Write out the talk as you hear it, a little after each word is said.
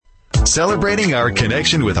celebrating our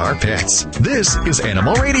connection with our pets. This is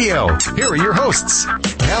Animal Radio. Here are your hosts,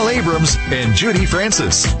 Hal Abrams and Judy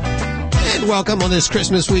Francis. And welcome on this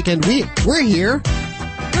Christmas weekend. We're here.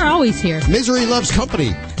 We're always here. Misery loves company.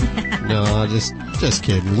 No, just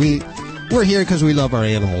kidding. We're here because we love our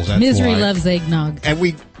animals. That's Misery why. loves eggnog. And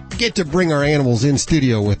we get to bring our animals in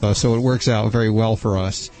studio with us, so it works out very well for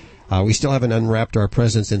us. We still haven't unwrapped our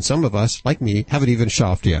presents, and some of us, like me, haven't even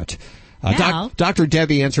shopped yet. Dr.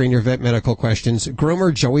 Debbie answering your vet medical questions,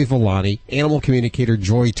 groomer Joey Villani, animal communicator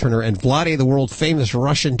Joy Turner, and Vlade, the world-famous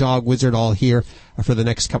Russian dog wizard, all here for the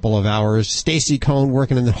next couple of hours. Stacy Cohn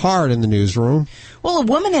working hard in the newsroom. Well, a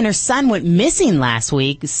woman and her son went missing last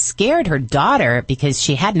week, scared her daughter because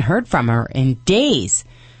she hadn't heard from her in days.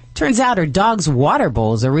 Turns out her dog's water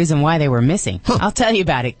bowl is the reason why they were missing. Huh. I'll tell you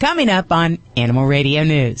about it coming up on Animal Radio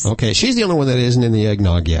News. Okay, she's the only one that isn't in the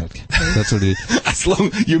eggnog yet. That's what it is. As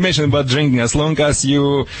long, you mentioned about drinking, as long as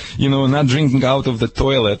you not drinking out of the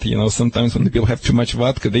toilet, sometimes when people have too much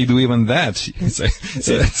vodka, they do even that.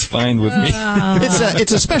 So that's fine with me.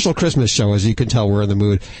 It's a special Christmas show, as you can tell. We're in the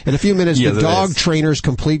mood. In a few minutes, yes, The Dog Trainer's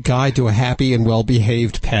Complete Guide to a Happy and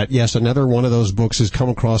Well-Behaved Pet. Yes, another one of those books has come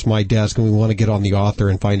across my desk, and we want to get on the author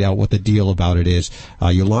and find out what the deal about it is.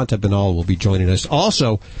 Yolanta Benal will be joining us.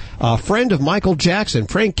 Also, a friend of Michael Jackson,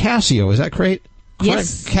 Frank Cascio. Is that correct?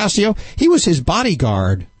 Yes. Cascio. He was his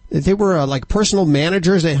bodyguard. They were like personal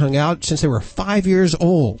managers. They hung out since they were 5 years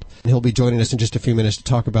old. And he'll be joining us in just a few minutes to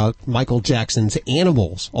talk about Michael Jackson's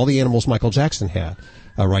animals, all the animals Michael Jackson had.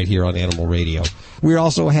 Right here on Animal Radio. We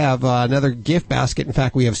also have another gift basket. In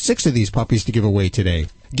fact, we have 6 of these puppies to give away today.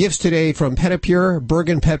 Gifts today from Petipure,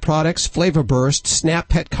 Bergen Pet Products, Flavor Burst, Snap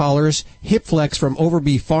Pet Collars, Hipflex from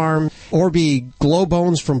Overbee Farm, Orby Glow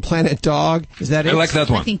Bones from Planet Dog. Is that it? I like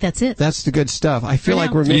that one. I think that's it. That's the good stuff. I feel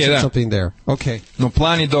like we're missing something there. Okay. No,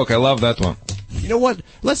 Planet Dog. I love that one. You know what?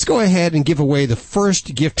 Let's go ahead and give away the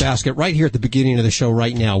first gift basket right here at the beginning of the show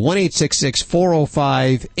right now.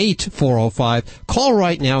 1-866-405-8405. Call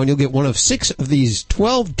right now and you'll get one of 6 of these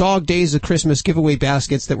 12 Dog Days of Christmas giveaway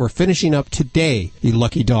baskets that we're finishing up today, you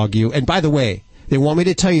lucky dog you. And by the way, they want me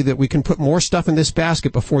to tell you that we can put more stuff in this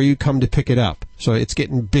basket before you come to pick it up. So it's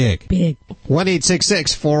getting big. Big.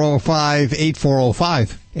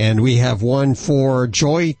 1-866-405-8405. And we have one for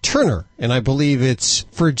Joy Turner, and I believe it's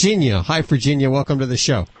Virginia. Hi, Virginia. Welcome to the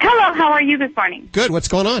show. Hello. How are you this morning? Good. What's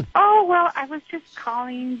going on? Oh, well, I was just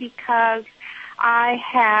calling because I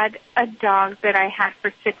had a dog that I had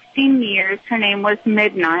for 16 years. Her name was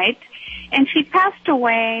Midnight, and she passed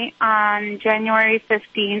away on January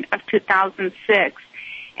 15th of 2006.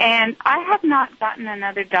 And I have not gotten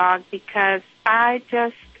another dog because right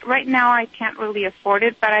now I can't really afford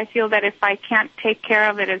it, but I feel that if I can't take care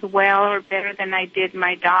of it as well or better than I did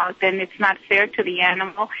my dog, then it's not fair to the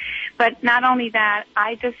animal. But not only that,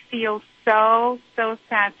 I just feel so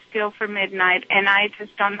sad still for Midnight, and I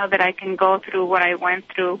just don't know that I can go through what I went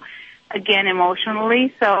through again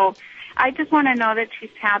emotionally. So I just want to know that she's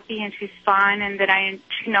happy and she's fine and that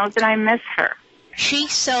she knows that I miss her. She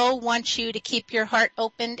so wants you to keep your heart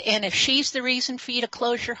opened, and if she's the reason for you to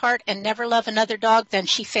close your heart and never love another dog, then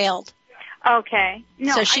she failed. Okay.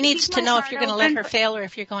 No, so she needs to know if you're going to let her fail or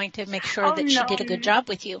if you're going to make sure that she did a good job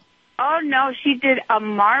with you. Oh, no, she did a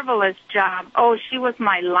marvelous job. Oh, she was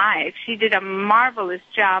my life. She did a marvelous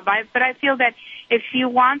job. But I feel that if she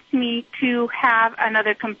wants me to have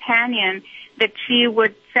another companion, that she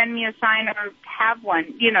would send me a sign or have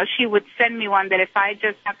one. She would send me one that if I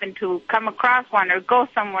just happen to come across one or go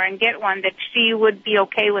somewhere and get one, that she would be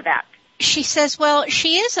okay with that. She says, well,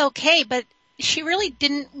 she is okay, but she really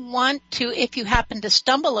didn't want to, if you happen to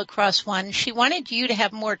stumble across one, she wanted you to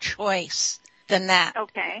have more choice than that.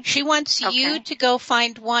 Okay. She wants you to go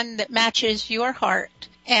find one that matches your heart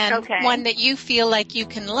and one that you feel like you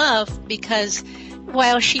can love, because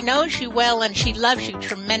while she knows you well and she loves you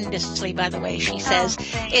tremendously, by the way, she says,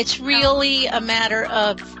 it's really a matter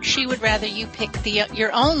of she would rather you pick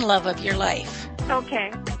your own love of your life.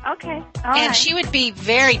 Okay. All and she would be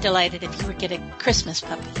very delighted if you would get a Christmas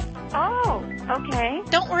puppy. Oh, okay.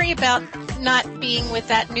 Don't worry about not being with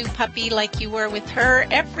that new puppy like you were with her.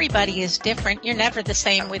 Everybody is different. You're never the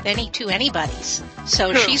same with any two anybody's.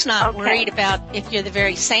 So she's not worried about if you're the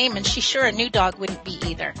very same, and she's sure a new dog wouldn't be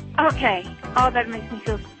either. Okay. Oh, that makes me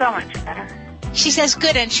feel so much better. She says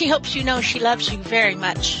good, and she hopes you know she loves you very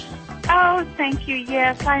much. Oh, thank you.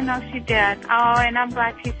 Yes, I know she did. Oh, and I'm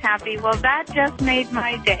glad she's happy. Well, that just made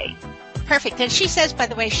my day. Perfect. And she says, by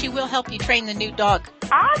the way, she will help you train the new dog.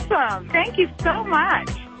 Awesome. Thank you so much.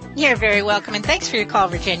 You're very welcome, and thanks for your call,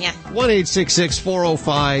 Virginia.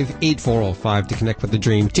 1-866-405-8405 to connect with the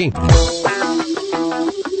Dream Team.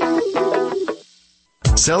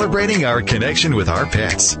 celebrating our connection with our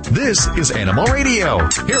pets. This is Animal Radio.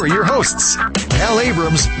 Here are your hosts, Hal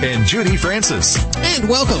Abrams and Judy Francis. And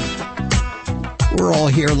welcome. We're all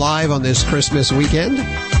here live on this Christmas weekend,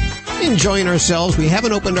 enjoying ourselves. We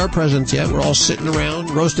haven't opened our presents yet. We're all sitting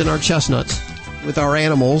around roasting our chestnuts with our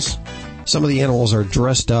animals. Some of the animals are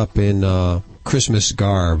dressed up in Christmas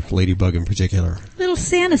garb, Ladybug in particular. Little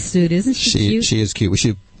Santa suit, isn't she cute? She is cute. We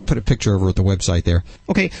should put a picture over at the website there.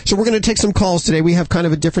 Okay, so we're going to take some calls today. We have kind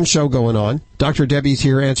of a different show going on. Dr. Debbie's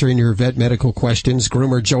here answering your vet medical questions.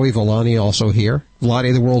 Groomer Joey Villani also here.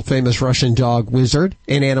 Vlade, the world-famous Russian dog wizard,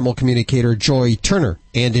 and animal communicator Joy Turner.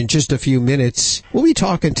 And in just a few minutes, we'll be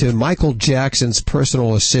talking to Michael Jackson's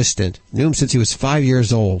personal assistant. Knew him since he was 5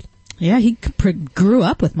 years old. Yeah, he grew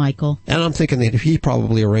up with Michael. And I'm thinking that he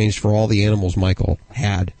probably arranged for all the animals Michael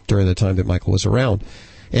had during the time that Michael was around.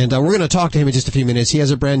 And we're going to talk to him in just a few minutes. He has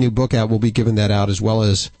a brand new book out. We'll be giving that out, as well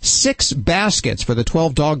as 6 baskets for the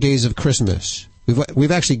 12 dog days of Christmas.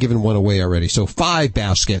 We've actually given one away already, so 5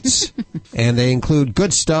 baskets. And they include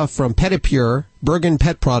good stuff from Petipure, Bergen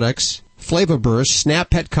Pet Products, Flavoburst, Snap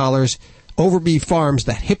Pet Collars, Overbee Farms,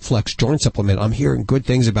 that HipFlex joint supplement. I'm hearing good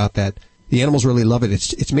things about that. The animals really love it.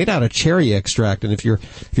 It's made out of cherry extract, and if your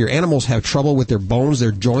animals have trouble with their bones,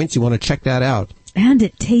 their joints, you want to check that out. And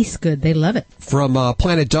it tastes good. They love it. From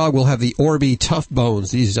Planet Dog, we'll have the Orby Tough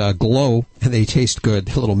Bones. These glow, and they taste good.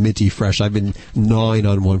 They're a little minty fresh. I've been gnawing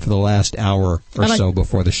on one for the last hour or so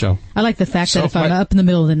before the show. I like the fact that if I'm up in the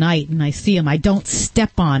middle of the night and I see them, I don't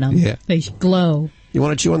step on them. Yeah. They glow. You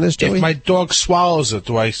want to chew on this, Joey? If my dog swallows it,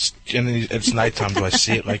 and it's nighttime, do I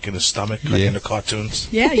see it like in the stomach, like in the cartoons?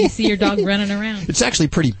 Yeah, you see your dog running around. It's actually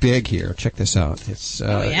pretty big here. Check this out. It's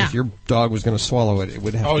if your dog was going to swallow it, it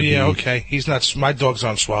would have to be... okay. He's not. My dogs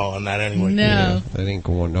aren't swallowing that anyway. No. Yeah, that ain't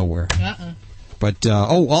going nowhere. But,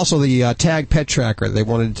 also the Tag Pet Tracker. They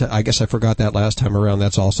wanted to... I guess I forgot that last time around.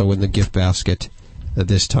 That's also in the gift basket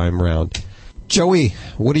this time around. Joey,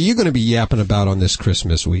 what are you going to be yapping about on this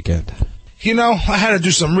Christmas weekend? You know, I had to do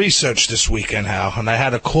some research this weekend, Hal, and I had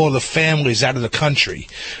to call the families out of the country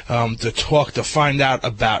to find out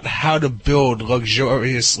about how to build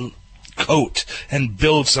luxurious coat and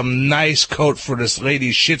build some nice coat for this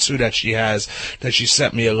lady's Shih Tzu that she has, that she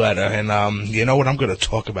sent me a letter. And you know what? I'm going to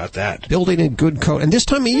talk about that. Building a good coat. And this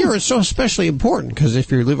time of year is so especially important, because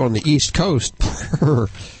if you live on the East Coast,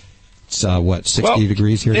 it's, 60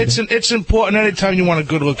 degrees here today? It's important anytime you want a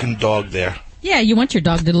good-looking dog there. Yeah, you want your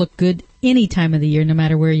dog to look good any time of the year, no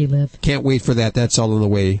matter where you live. Can't wait for that. That's all on the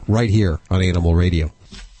way right here on Animal Radio.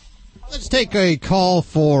 Let's take a call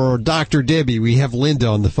for Dr. Debbie. We have Linda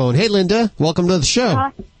on the phone. Hey, Linda. Welcome to the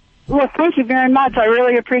show. Well, thank you very much. I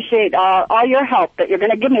really appreciate all your help that you're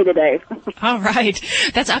going to give me today. All right.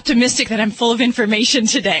 That's optimistic that I'm full of information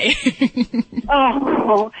today.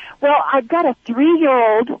 Well, I've got a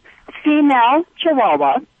 3-year-old female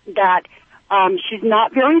Chihuahua that... she's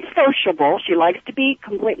not very sociable. She likes to be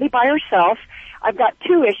completely by herself. I've got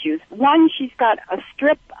 2 issues. One, she's got a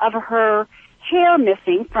strip of her hair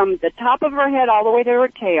missing from the top of her head all the way to her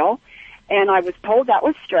tail, and I was told that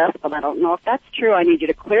was stress, but I don't know if that's true. I need you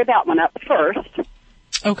to clear that one up first.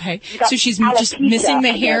 Okay. So she's just missing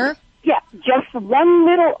the hair? Yeah, just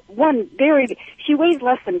she weighs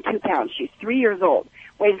less than 2 pounds. She's 3 years old.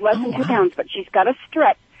 Weighs less than 2 pounds, but she's got a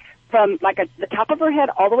strip from the top of her head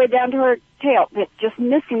all the way down to her tail. It's just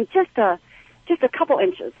missing just a couple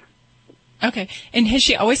inches. Okay. And has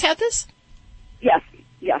she always had this? Yes.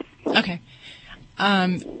 Okay.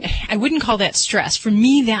 I wouldn't call that stress. For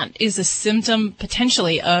me, that is a symptom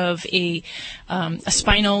potentially of a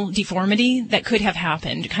spinal deformity that could have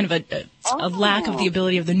happened, kind of a lack of the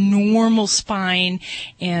ability of the normal spine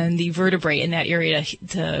and the vertebrae in that area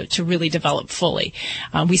to really develop fully.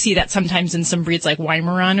 We see that sometimes in some breeds like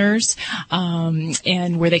Weimaraners,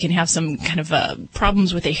 and where they can have some kind of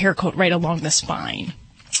problems with a hair coat right along the spine.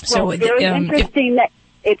 Well, it's very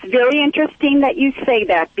interesting that you say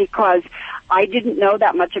that, because I didn't know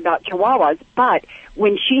that much about Chihuahuas, but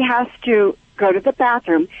when she has to go to the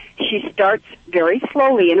bathroom, she starts very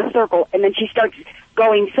slowly in a circle, and then she starts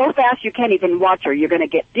going so fast you can't even watch her. You're going to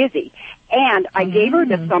get dizzy. And I gave her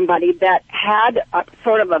to somebody that had a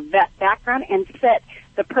sort of a vet background, and said,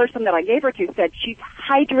 the person that I gave her to said she's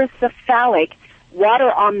hydrocephalic,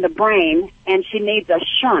 water on the brain, and she needs a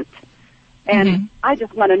shunt. And I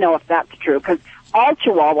just want to know if that's true, because all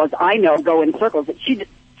Chihuahuas I know go in circles, and she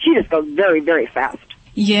just goes very, very fast.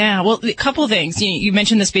 Yeah, well, a couple of things. You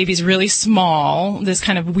mentioned this baby's really small, this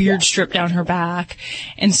kind of weird strip down her back,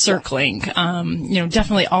 and circling.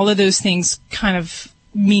 Definitely all of those things kind of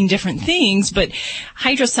mean different things, but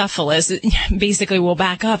hydrocephalus, basically we'll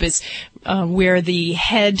back up, is where the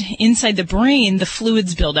head inside the brain, the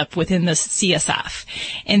fluids build up within the CSF.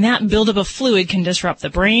 And that buildup of fluid can disrupt the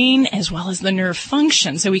brain as well as the nerve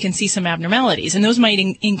function. So we can see some abnormalities. And those might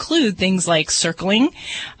include things like circling,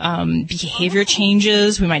 behavior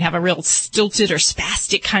changes. We might have a real stilted or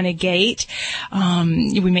spastic kind of gait.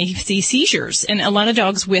 We may see seizures. And a lot of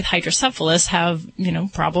dogs with hydrocephalus have,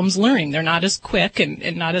 problems learning. They're not as quick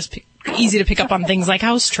and not as easy to pick up on things like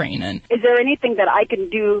house training. Is there anything that I can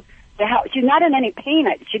do to help? She's not in any pain,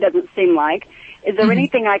 she doesn't seem like. Is there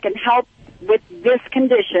anything I can help with this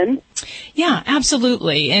condition? Yeah,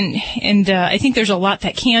 absolutely. And I think there's a lot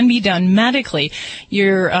that can be done medically.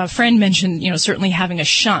 Your friend mentioned, certainly having a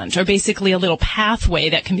shunt or basically a little pathway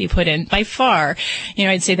that can be put in. By far,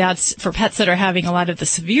 I'd say that's for pets that are having a lot of the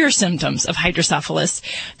severe symptoms of hydrocephalus.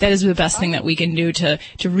 That is the best thing that we can do to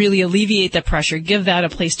really alleviate the pressure, give that a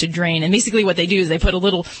place to drain. And basically what they do is they put a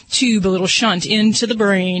little tube, a little shunt into the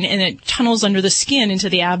brain, and it tunnels under the skin into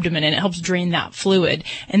the abdomen, and it helps drain that fluid.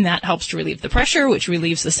 And that helps to relieve the pressure, which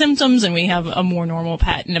relieves the symptoms, and we have a more normal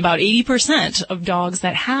pet. And about 80% of dogs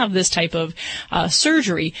that have this type of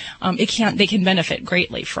surgery, they can benefit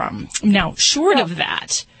greatly from. Now, short of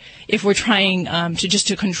that, if we're trying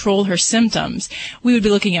to control her symptoms, we would be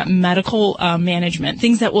looking at medical management,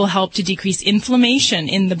 things that will help to decrease inflammation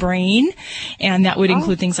in the brain, and that would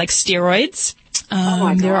include things like steroids.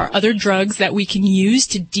 There are other drugs that we can use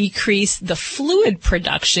to decrease the fluid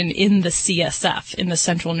production in the CSF, in the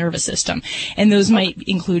central nervous system. And those might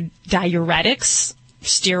include diuretics,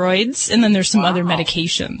 steroids, and then there's some other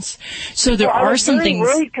medications. So there are some things. I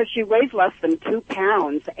was worried because she weighs less than 2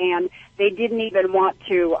 pounds, and they didn't even want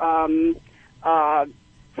to,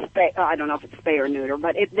 spay, I don't know if it's spay or neuter,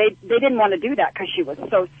 but they didn't want to do that because she was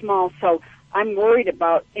so small. So I'm worried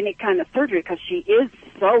about any kind of surgery because she is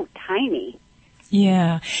so tiny.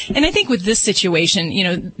 Yeah. And I think with this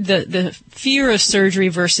situation, the fear of surgery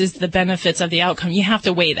versus the benefits of the outcome, you have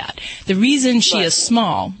to weigh that. The reason she is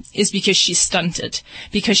small is because she's stunted,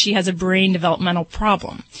 because she has a brain developmental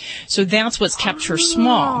problem. So that's what's kept her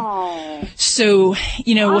small. So,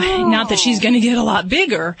 not that she's going to get a lot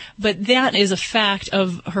bigger, but that is a fact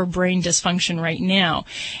of her brain dysfunction right now.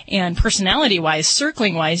 And personality-wise,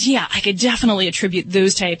 circling-wise, yeah, I could definitely attribute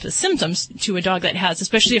those types of symptoms to a dog that has,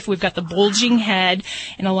 especially if we've got the bulging head.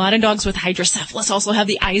 And a lot of dogs with hydrocephalus also have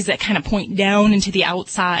the eyes that kind of point down into the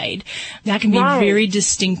outside. That can be very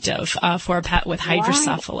distinctive for a pet with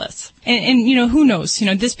hydrocephalus. And who knows?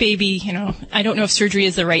 This baby, I don't know if surgery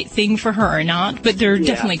is the right thing for her or not, but there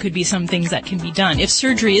definitely could be some things that can be done. If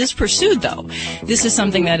surgery is pursued, though, this is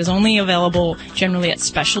something that is only available generally at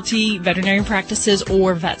specialty veterinary practices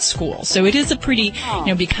or vet school. So it is a pretty,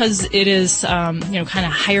 because it is, kind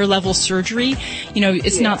of higher level surgery,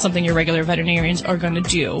 it's not something your regular veterinarians are going to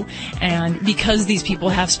do. And because these people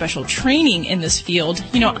have special training in this field,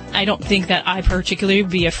 I don't think that I particularly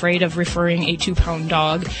would be afraid of referring a 2-pound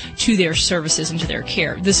dog to their services and to their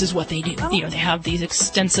care. This is what they do. They have these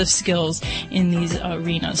extensive skills in these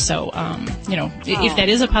arenas. So, if that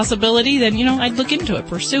is a possibility, then, I'd look into it,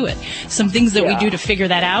 pursue it. Some things that we do to figure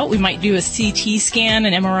that out, we might do a CT scan,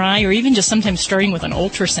 an MRI, or even just sometimes starting with an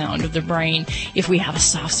ultrasound of the brain. If we have a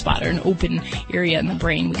soft spot or an open area in the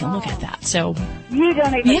brain, we can look at that. So, you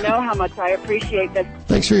don't even know how much I appreciate this.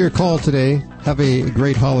 Thanks for your call today. Have a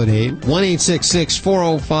great holiday.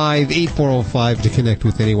 1-866-405-8405 to connect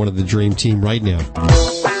with any one of the Dream Team right now.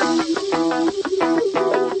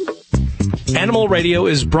 Animal Radio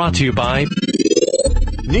is brought to you by...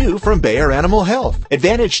 New from Bayer Animal Health.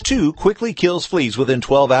 Advantage 2 quickly kills fleas within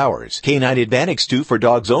 12 hours. Canine Advantage 2 for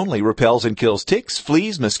dogs only repels and kills ticks,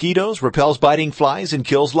 fleas, mosquitoes, repels biting flies, and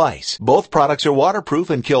kills lice. Both products are waterproof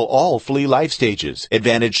and kill all flea life stages.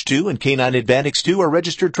 Advantage 2 and Canine Advantage 2 are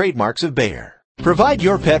registered trademarks of Bayer. Provide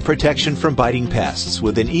your pet protection from biting pests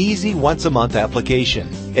with an easy once-a-month application.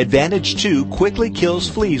 Advantage 2 quickly kills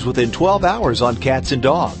fleas within 12 hours on cats and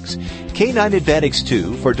dogs. Canine Advantage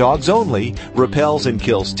 2 for dogs only repels and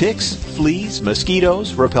kills ticks, fleas,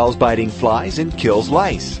 mosquitoes, repels biting flies, and kills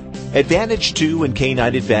lice. Advantage 2 and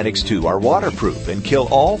Canine Advantage 2 are waterproof and kill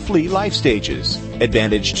all flea life stages.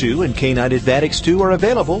 Advantage 2 and Canine Advantage 2 are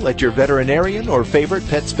available at your veterinarian or favorite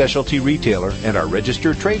pet specialty retailer and are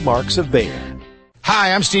registered trademarks of Bayer.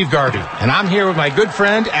 Hi, I'm Steve Garvey, and I'm here with my good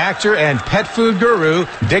friend, actor, and pet food guru,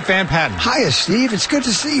 Dick Van Patten. Hiya, Steve. It's good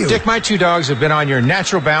to see you. Dick, my 2 dogs have been on your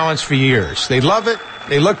natural balance for years. They love it.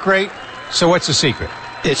 They look great. So what's the secret?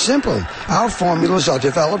 It's simple. Our formulas are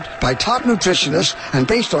developed by top nutritionists and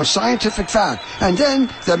based on scientific fact. And then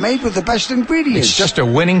they're made with the best ingredients. It's just a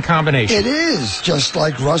winning combination. It is. Just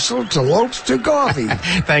like Russell to Lopes to Garvey.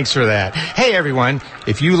 Thanks for that. Hey, everyone.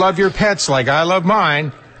 If you love your pets like I love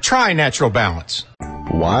mine, Try Natural Balance.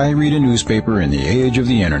 Why read a newspaper in the age of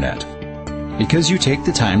the internet? Because you take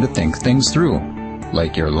the time to think things through,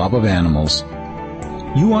 like your love of animals.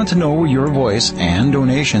 You want to know where your voice and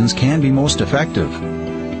donations can be most effective.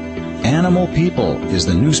 Animal People is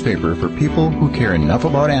the newspaper for people who care enough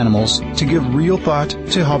about animals to give real thought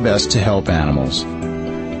to how best to help animals.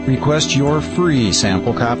 Request your free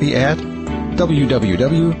sample copy at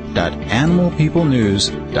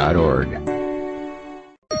www.animalpeoplenews.org.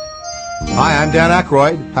 Hi, I'm Dan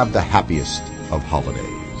Aykroyd. Have the happiest of holidays.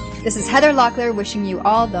 This is Heather Locklear wishing you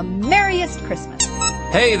all the merriest Christmas.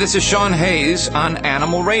 Hey, this is Sean Hayes on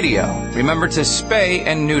Animal Radio. Remember to spay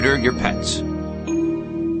and neuter your pets.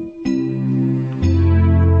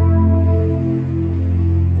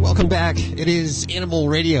 Welcome back. It is Animal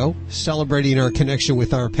Radio, celebrating our connection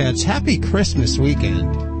with our pets. Happy Christmas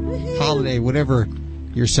weekend, holiday, whatever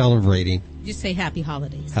you're celebrating. Just say happy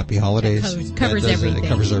holidays. Happy holidays. That covers everything. It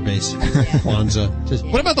covers our base. Kwanzaa.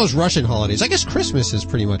 What about those Russian holidays? I guess Christmas is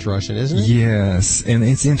pretty much Russian, isn't it? Yes, and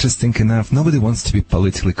it's interesting enough. Nobody wants to be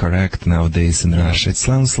politically correct nowadays in Russia. It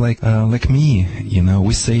sounds like me. You know,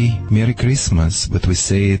 we say Merry Christmas, but we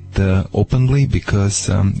say it openly because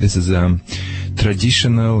this is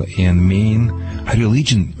traditional and main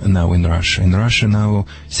religion now in Russia. In Russia now,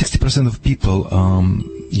 60% of people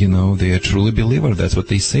they are truly believers. That's what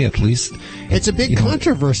they say, at least. It's a big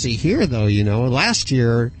controversy here, though, Last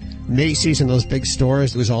year, Macy's and those big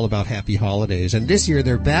stores, it was all about happy holidays. And this year,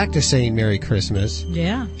 they're back to saying Merry Christmas.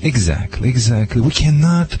 Yeah. Exactly. We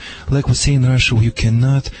cannot, like we say in Russia, you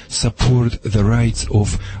cannot support the rights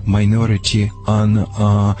of minority on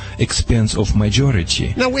expense of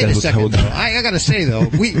majority. Now, wait a second, though. I got to say, though,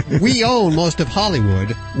 we own most of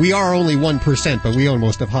Hollywood. We are only 1%, but we own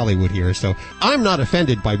most of Hollywood here. So I'm not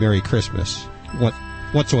offended by Merry Christmas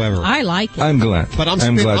whatsoever. I like it. I'm glad. But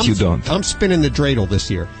I'm glad you don't. I'm spinning the dreidel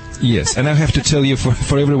this year. Yes, and I have to tell you,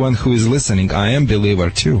 for everyone who is listening, I am a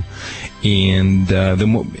believer too, and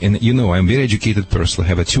I'm a very educated person. I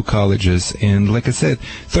have 2 colleges, and like I said,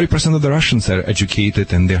 30% of the Russians are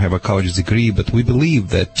educated and they have a college degree. But we believe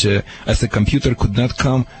that as the computer could not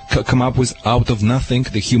come up with out of nothing,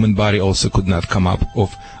 the human body also could not come up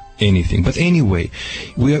of anything. But anyway,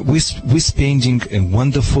 we're spending a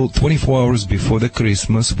wonderful 24 hours before the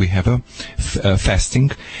Christmas. We have a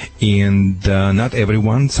fasting, and not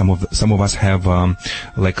everyone. Some of us have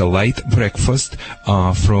like a light breakfast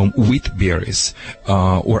from wheat berries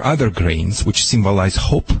or other grains, which symbolize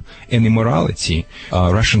hope and immorality.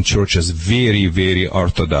 Russian church is very, very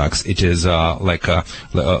orthodox. It is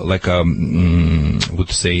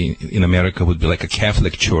would say in America would be like a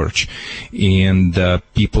Catholic church, and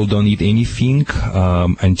people don't eat anything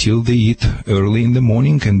until they eat early in the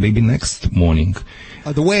morning and maybe next morning.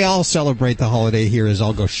 The way I'll celebrate the holiday here is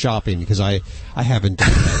I'll go shopping because I haven't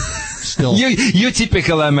done that. Still, you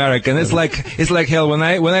typical American. It's like hell. When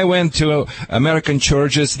I went to American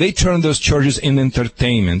churches, they turned those churches in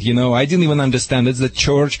entertainment. I didn't even understand. It's the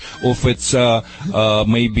church of its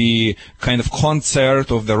maybe kind of concert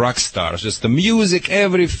of the rock stars, just the music,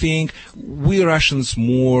 everything. We Russians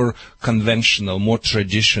more conventional, more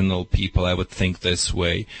traditional people. I would think this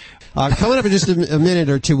way. Coming up in just a minute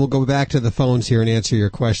or two, we'll go back to the phones here and answer your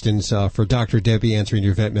questions. For Dr. Debbie answering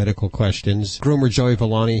your vet medical questions. Groomer Joey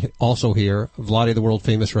Villani also here. Vladi, the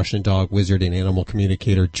world-famous Russian dog wizard and animal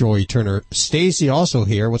communicator. Joy Turner. Stacy also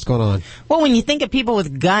here. What's going on? Well, when you think of people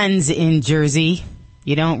with guns in Jersey,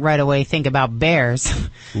 you don't right away think about bears.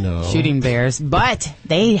 No. Shooting bears. But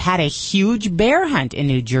they had a huge bear hunt in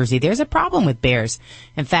New Jersey. There's a problem with bears.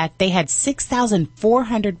 In fact, they had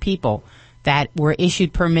 6,400 people that were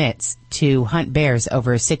issued permits to hunt bears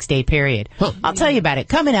over a 6-day period. Huh. I'll tell you about it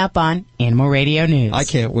coming up on Animal Radio News. I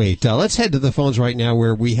can't wait. Let's head to the phones right now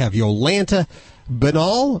where we have Yolanta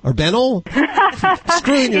Benall, or Benall?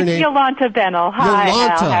 Screwing your name. Yolanta Benall. Hi,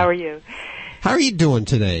 Yolanta. Al. How are you? How are you doing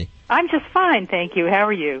today? I'm just fine, thank you. How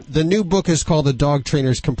are you? The new book is called The Dog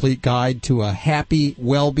Trainer's Complete Guide to a Happy,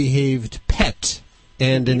 Well-Behaved Pet.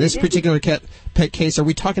 And in this particular pet case, are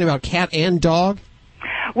we talking about cat and dog?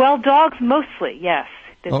 Well, dogs mostly, yes.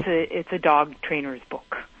 It's a dog trainer's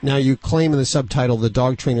book. Now, you claim in the subtitle, The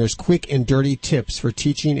Dog Trainer's Quick and Dirty Tips for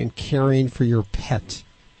Teaching and Caring for Your Pet.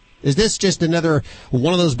 Is this just another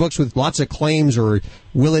one of those books with lots of claims, or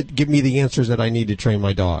will it give me the answers that I need to train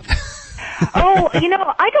my dog? Oh,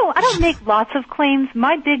 I don't make lots of claims.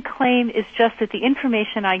 My big claim is just that the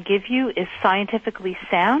information I give you is scientifically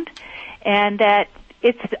sound and that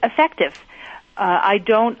it's effective.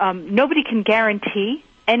 Nobody can guarantee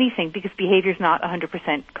anything because behavior is not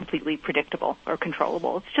 100% completely predictable or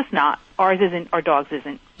controllable. It's just not. Ours isn't. Our dog's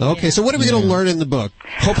isn't. Okay, so what are we going to learn in the book?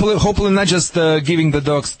 Hopefully not just giving the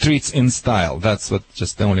dogs treats in style. That's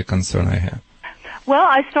just the only concern I have. Well,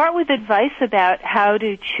 I start with advice about how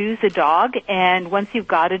to choose a dog, and once you've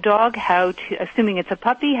got a dog, how to, assuming it's a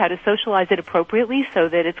puppy, how to socialize it appropriately so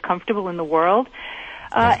that it's comfortable in the world.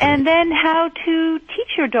 And then how to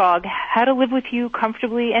teach your dog how to live with you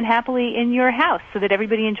comfortably and happily in your house so that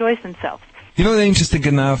everybody enjoys themselves. You know, interesting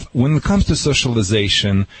enough, when it comes to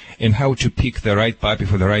socialization and how to pick the right puppy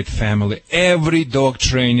for the right family, every dog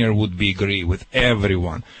trainer would agree with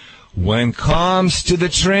everyone. When it comes to the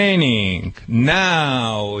training,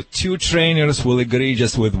 now 2 trainers will agree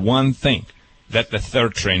just with one thing, that the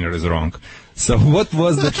third trainer is wrong. So what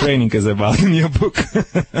was the training is about in your book?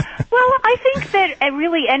 Well, I think that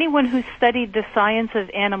really anyone who's studied the science of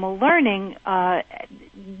animal learning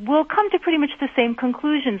will come to pretty much the same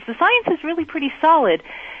conclusions. The science is really pretty solid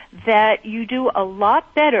that you do a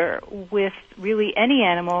lot better with really any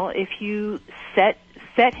animal if you set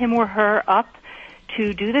him or her up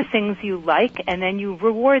to do the things you like, and then you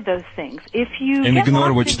reward those things. If you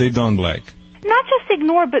ignore which they don't like. Not just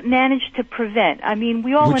ignore, but manage to prevent. I mean,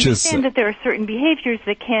 we all understand that there are certain behaviors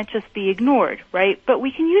that can't just be ignored, right? But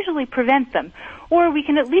we can usually prevent them, or we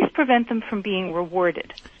can at least prevent them from being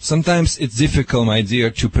rewarded. Sometimes it's difficult, my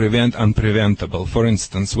dear, to prevent unpreventable. For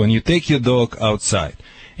instance, when you take your dog outside,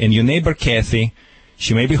 and your neighbor Kathy,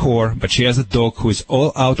 she may be whore, but she has a dog who is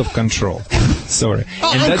all out of control. Sorry.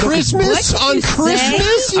 And on Christmas? On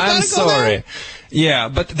Christmas? I'm sorry. Yeah,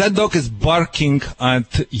 but that dog is barking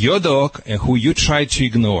at your dog who you try to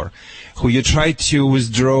ignore, who you try to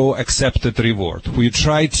withdraw accepted reward, who you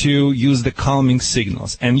try to use the calming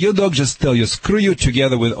signals. And your dog just tell you, screw you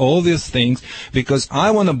together with all these things because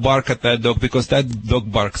I want to bark at that dog because that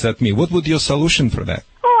dog barks at me. What would your solution for that?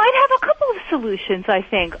 Solutions, I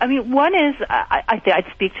think. I mean, one is I'd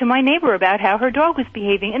speak to my neighbor about how her dog was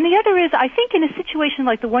behaving, and the other is I think in a situation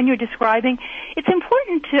like the one you're describing, it's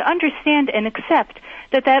important to understand and accept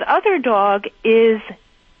that other dog is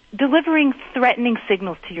delivering threatening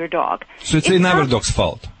signals to your dog. So it's another dog's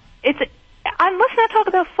fault. Let's not talk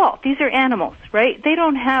about fault. These are animals, right? They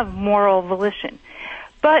don't have moral volition.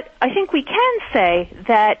 But I think we can say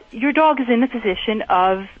that your dog is in the position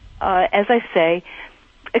of, as I say,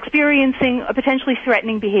 experiencing a potentially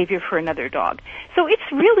threatening behavior for another dog. So it's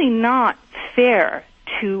really not fair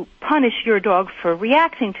to punish your dog for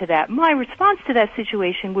reacting to that. My response to that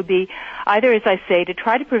situation would be either, as I say, to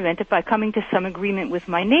try to prevent it by coming to some agreement with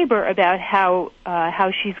my neighbor about how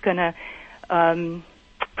she's going to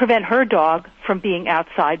prevent her dog from being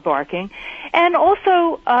outside barking, and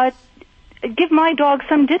also give my dog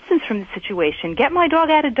some distance from the situation. Get my dog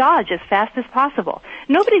out of Dodge as fast as possible.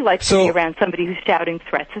 Nobody likes to be around somebody who's shouting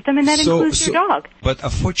threats at them, and that includes your dog. But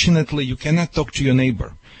unfortunately, you cannot talk to your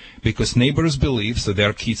neighbor because neighbors believe that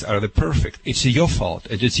their kids are the perfect. It's your fault.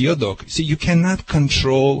 It's your dog. See, you cannot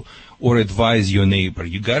control or advise your neighbor.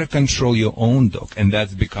 You got to control your own dog, and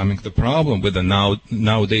that's becoming the problem with the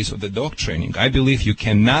nowadays with the dog training. I believe you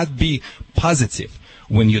cannot be positive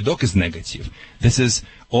when your dog is negative. This is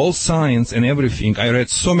all science and everything. I read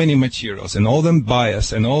so many materials, and all of them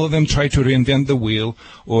biased, and all of them try to reinvent the wheel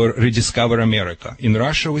or rediscover America. In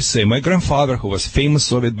Russia, we say, my grandfather, who was famous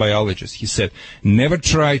Soviet biologist, he said, never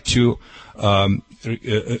try to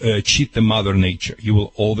cheat the mother nature. You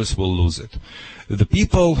will always lose it.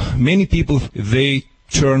 Many people, they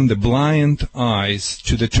turn the blind eyes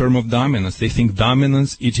to the term of dominance. They think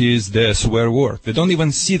dominance, it is the swear word. They don't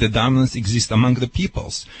even see that dominance exists among the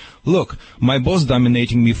peoples. Look, my boss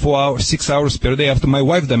dominating me 6 hours per day after my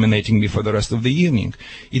wife dominating me for the rest of the evening.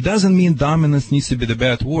 It doesn't mean dominance needs to be the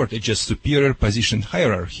bad word. It's just superior position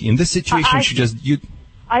hierarchy. In this situation,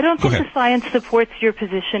 I don't think the science supports your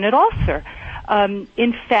position at all, sir.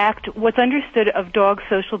 In fact, what's understood of dog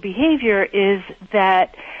social behavior is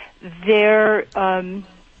that a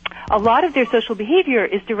lot of their social behavior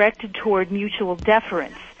is directed toward mutual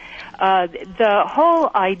deference. The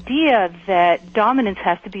whole idea that dominance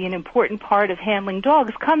has to be an important part of handling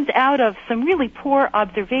dogs comes out of some really poor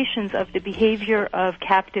observations of the behavior of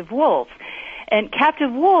captive wolves. And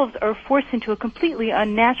captive wolves are forced into a completely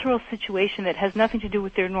unnatural situation that has nothing to do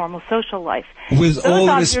with their normal social life. With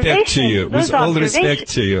all respect to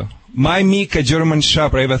you, My Mika, German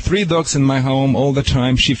Shepherd. I have 3 dogs in my home all the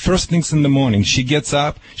time. She first things in the morning. She gets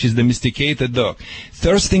up. She's domesticated dog.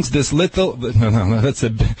 First things this little, no, that's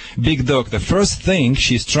a big dog. The first thing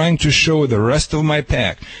she's trying to show the rest of my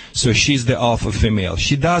pack. So she's the alpha female.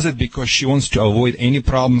 She does it because she wants to avoid any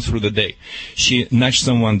problems through the day. She nudged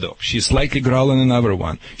on one dog. She's slightly growling another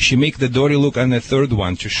one. She make the dirty look on the third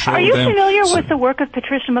one to show them. Are you familiar with the work of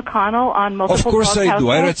Patricia McConnell on multiple Of course dog I do.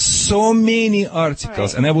 households? I read so many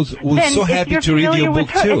articles, and I was so happy to read your book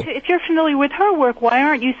too. If you're familiar with her work, why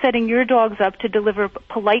aren't you setting your dogs up to deliver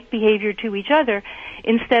polite behavior to each other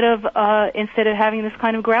instead of having this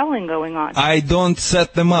kind of growling going on? I don't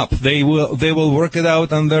set them up. They will work it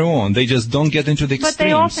out on their own. They just don't get into the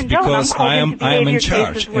extremes because I am in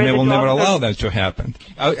charge, and I will never allow that to happen.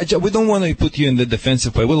 We don't want to put you in the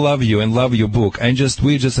defensive way. We love you and love your book.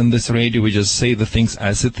 We just in this radio, we just say the things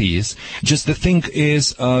as it is. Just the thing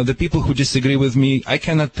is, the people who disagree with me, I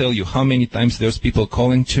cannot tell you how many times there's people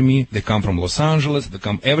calling to me. They come from Los Angeles, they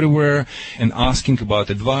come everywhere, and asking about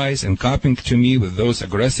advice and copying to me with those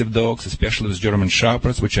aggressive dogs, especially with German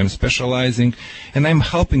Shepherds, which I'm specializing, and I'm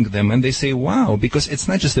helping them, and they say, wow, because it's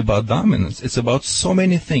not just about dominance, it's about so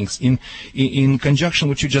many things. In conjunction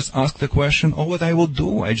with you just ask the question, what I will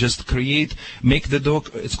do, I just make the dog,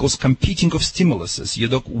 it's called competing of stimuluses. Your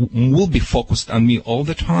dog will be focused on me all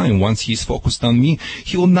the time. Once he's focused on me,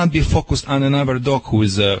 he will not be focused on another dog who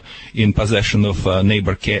is in possession of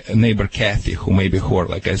neighbor Kathy, who may be whore,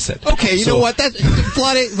 like I said. Okay, you know what?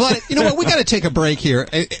 Vlad, you know what? We got to take a break here.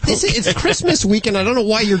 It's Christmas weekend. I don't know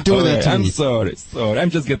why you're doing that to me. I'm sorry.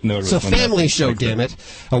 I'm just getting nervous. It's a family show, damn it.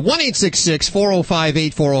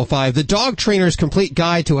 1-866-405-8405. The Dog Trainer's Complete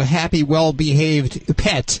Guide to a Happy, Well-Behaved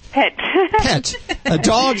Pet. Pet. A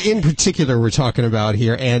dog in particular we're talking about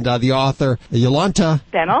here, and the author, Yolanta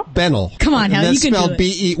Bennell. Come on, now, you can do it.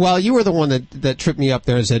 B-E. Well, you were the one that tripped me up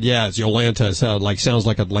there and said, yeah, it's Yolanta. It sounds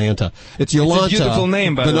like Atlanta. It's Yolanta. It's a beautiful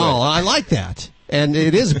name, by the way. I like that. And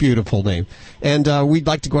it is a beautiful name. And we'd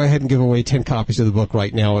like to go ahead and give away 10 copies of the book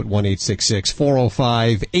right now at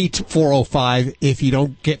 1-866-405-8405. If you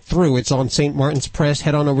don't get through, it's on St. Martin's Press.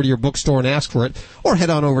 Head on over to your bookstore and ask for it. Or head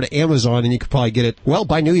on over to Amazon, and you could probably get it,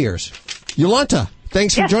 by New Year's. Yolanta,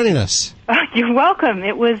 thanks for joining us. You're welcome.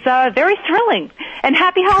 It was very thrilling. And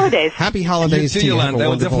happy holidays. Happy holidays to you, Yolanta. I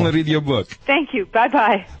will definitely read your book. Thank you.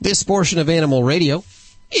 Bye-bye. This portion of Animal Radio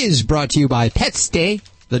is brought to you by PetStay.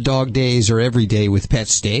 The dog days are every day with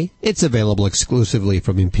PetStay. It's available exclusively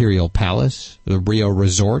from Imperial Palace, the Rio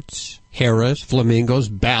Resorts, Harrah's, Flamingos,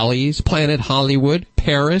 Bally's, Planet Hollywood,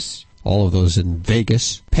 Paris, all of those in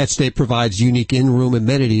Vegas. PetStay provides unique in-room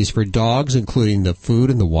amenities for dogs, including the food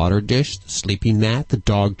and the water dish, the sleeping mat, the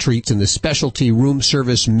dog treats, and the specialty room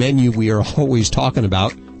service menu we are always talking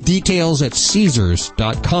about. Details at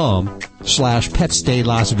Caesars.com/PetStay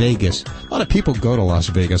Las Vegas. A lot of people go to Las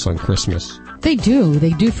Vegas on Christmas. They do.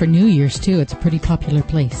 They do for New Year's, too. It's a pretty popular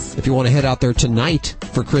place. If you want to head out there tonight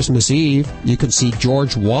for Christmas Eve, you can see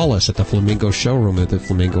George Wallace at the Flamingo Showroom at the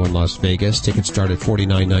Flamingo in Las Vegas. Tickets start at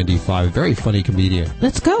 $49.95. Very funny comedian.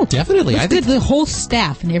 Let's go. Definitely. I think the whole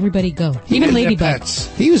staff and everybody go. Even Ladybug.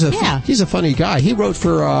 He's a funny guy. He wrote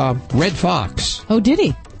for Red Fox. Oh, did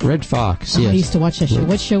he? Red Fox, yes. I used to watch that show.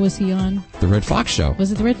 What show was he on? The Red Fox Show.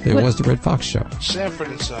 Was it the Red Fox? It was the Red Fox Show. Sanford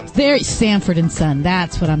and Son. Sanford and Son.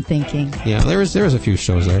 That's what I'm thinking. Yeah, there was a few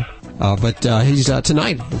shows there. But he's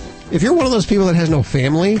tonight. If you're one of those people that has no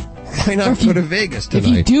family, why not go to Vegas tonight?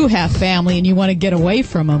 If you do have family and you want to get away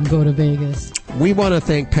from them, go to Vegas. We want to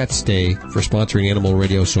thank PetStay for sponsoring Animal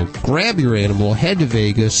Radio. So grab your animal, head to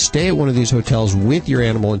Vegas, stay at one of these hotels with your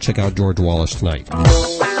animal, and check out George Wallace tonight.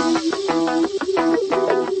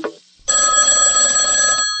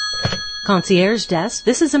 Concierge Desk,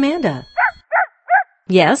 this is Amanda.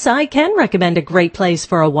 Yes, I can recommend a great place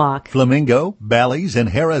for a walk. Flamingo, Bally's, and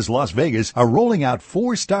Harrah's Las Vegas are rolling out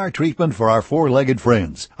 4-star treatment for our four-legged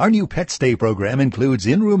friends. Our new Pet Stay program includes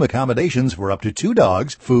in-room accommodations for up to 2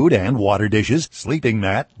 dogs, food and water dishes, sleeping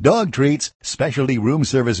mat, dog treats, specialty room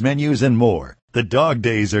service menus, and more. The dog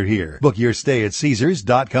days are here. Book your stay at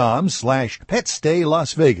Caesars.com/PetStay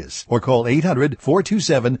Las Vegas or call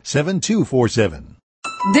 800-427-7247.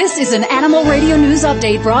 This is an Animal Radio News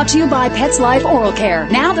Update brought to you by Pets Life Oral Care.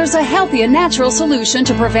 Now there's a healthy and natural solution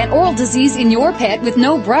to prevent oral disease in your pet with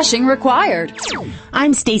no brushing required.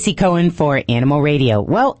 I'm Stacy Cohen for Animal Radio.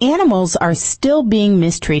 Well, animals are still being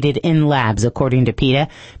mistreated in labs, according to PETA.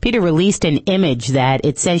 PETA released an image that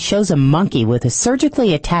it says shows a monkey with a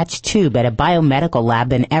surgically attached tube at a biomedical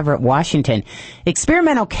lab in Everett, Washington.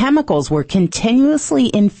 Experimental chemicals were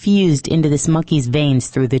continuously infused into this monkey's veins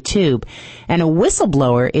through the tube, and a whistleblower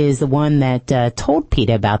whistleblower is the one that told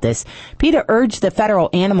PETA about this. PETA urged the Federal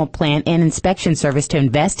Animal Plant and Inspection Service to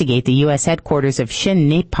investigate the U.S. headquarters of Shin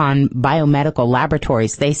Nippon Biomedical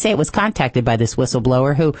Laboratories. They say it was contacted by this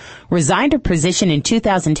whistleblower who resigned her position in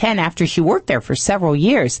 2010 after she worked there for several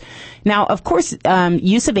years. Now, of course,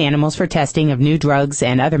 use of animals for testing of new drugs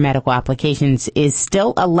and other medical applications is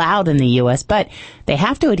still allowed in the U.S., but they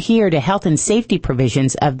have to adhere to health and safety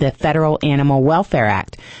provisions of the Federal Animal Welfare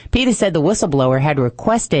Act. PETA said the whistleblower had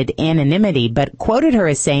requested anonymity, but quoted her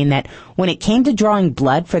as saying that when it came to drawing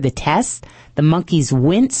blood for the tests, the monkeys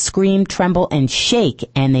wince, scream, tremble, and shake,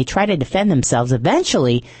 and they try to defend themselves.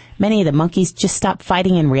 Eventually, many of the monkeys just stopped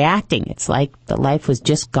fighting and reacting. It's like the life was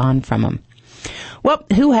just gone from them. Well,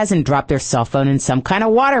 who hasn't dropped their cell phone in some kind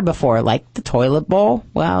of water before, like the toilet bowl?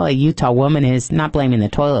 Well, a Utah woman is not blaming the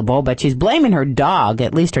toilet bowl, but she's blaming her dog,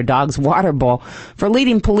 at least her dog's water bowl, for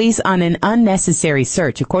leading police on an unnecessary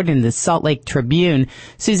search. According to the Salt Lake Tribune,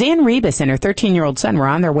 Suzanne Rebus and her 13-year-old son were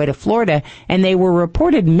on their way to Florida, and they were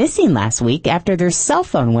reported missing last week after their cell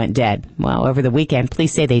phone went dead. Well, over the weekend,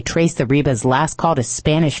 police say they traced the Rebus' last call to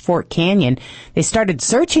Spanish Fork Canyon. They started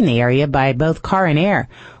searching the area by both car and air.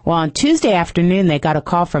 Well, on Tuesday afternoon, they got a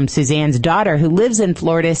call from Suzanne's daughter, who lives in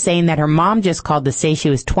Florida, saying that her mom just called to say she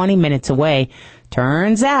was 20 minutes away.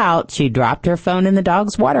 Turns out she dropped her phone in the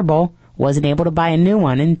dog's water bowl, wasn't able to buy a new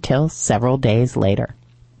one until several days later.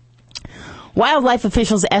 Wildlife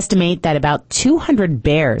officials estimate that about 200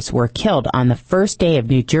 bears were killed on the first day of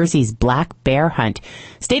New Jersey's black bear hunt.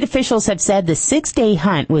 State officials have said the 6-day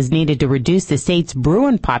hunt was needed to reduce the state's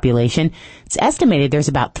Bruin population. It's estimated there's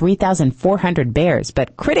about 3,400 bears,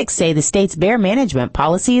 but critics say the state's bear management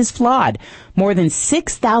policy is flawed. More than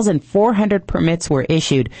 6,400 permits were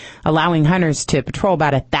issued, allowing hunters to patrol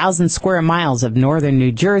about 1,000 square miles of northern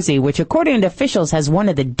New Jersey, which, according to officials, has one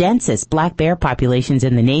of the densest black bear populations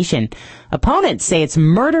in the nation. Opponents say it's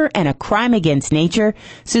murder and a crime against nature.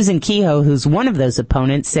 Susan Kehoe, who's one of those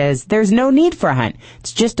opponents, says there's no need for a hunt.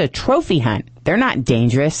 It's just a trophy hunt. They're not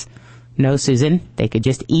dangerous. No, Susan, they could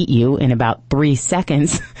just eat you in about 3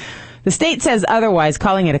 seconds. The state says otherwise,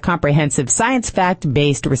 calling it a comprehensive science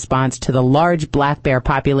fact-based response to the large black bear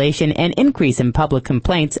population and increase in public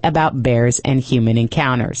complaints about bears and human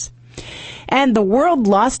encounters. And the world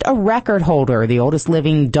lost a record holder. The oldest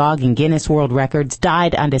living dog in Guinness World Records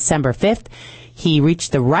died on December 5th. He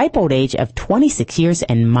reached the ripe old age of 26 years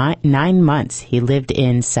and 9 months. He lived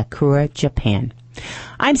in Sakura, Japan.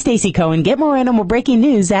 I'm Stacey Cohen. Get more animal breaking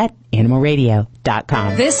news at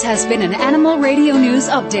animalradio.com. This has been an Animal Radio News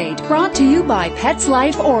Update brought to you by Pets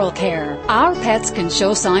Life Oral Care. Our pets can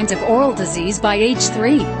show signs of oral disease by age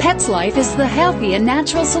 3. Pets Life is the healthy and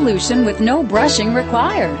natural solution with no brushing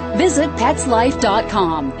required. Visit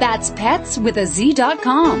PetsLife.com. That's pets with a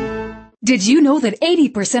Z.com. Did you know that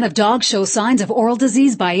 80% of dogs show signs of oral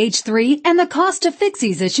disease by age 3, and the cost to fix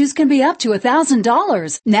these issues can be up to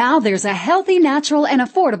 $1,000? Now there's a healthy, natural, and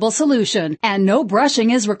affordable solution, and no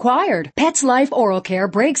brushing is required. Pets Life Oral Care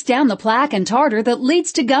breaks down the plaque and tartar that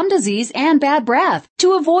leads to gum disease and bad breath.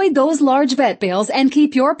 To avoid those large vet bills and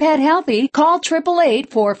keep your pet healthy, call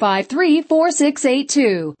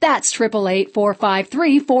 888-453-4682. That's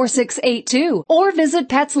 888-453-4682. Or visit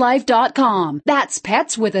PetsLife.com. That's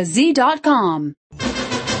pets with a Z.com. What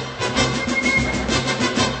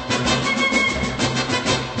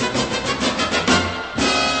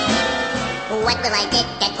will I get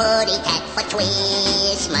that Puddy Cat for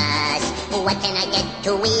Christmas? What can I get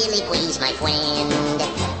to really please my friend?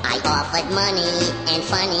 I offered money and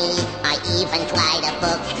funny, I even tried a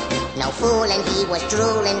book. No fooling, he was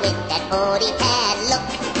drooling with that Puddy Cat look.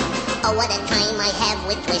 Oh, what a time I have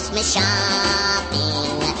with Christmas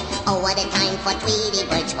shopping. Oh, what a time for Tweety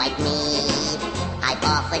Birds like me. I've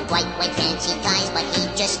offered white fancy ties, but he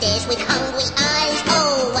just stares with hungry eyes.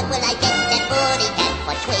 Oh, what will I get that Puddy Cat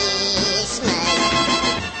for Christmas?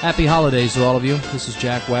 Happy holidays to all of you. This is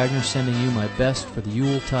Jack Wagner sending you my best for the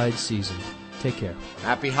Yuletide season. Take care.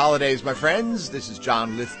 Happy holidays, my friends. This is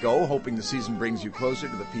John Lithgow, hoping the season brings you closer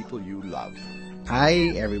to the people you love.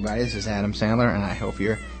 Hi, everybody. This is Adam Sandler, and I hope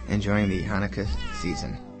you're enjoying the Hanukkah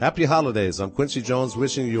season. Happy holidays. I'm Quincy Jones,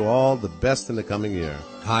 wishing you all the best in the coming year.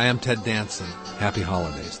 Hi, I'm Ted Danson. Happy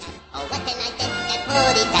holidays to you. Oh, what can I get that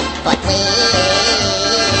Puddy Cat for Christmas?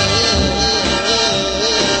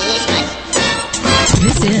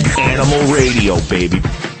 This is Animal Radio, baby.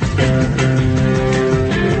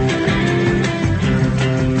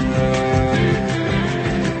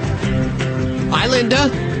 Hi, Linda.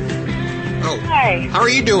 Oh. Hi. How are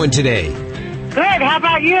you doing today? Good. How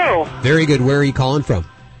about you? Very good. Where are you calling from?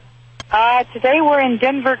 Today we're in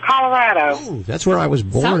Denver, Colorado. Oh, that's where I was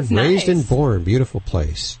born, raised and born. Beautiful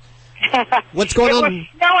place. What's going on? It was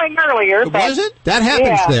snowing earlier. Was it? That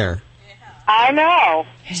happens there. I know.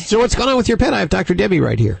 So what's going on with your pet? I have Dr. Debbie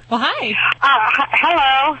right here. Well, hi.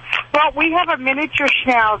 Hello. Well, we have a miniature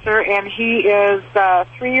schnauzer, and he is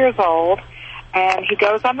 3 years old, and he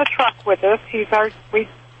goes on the truck with us.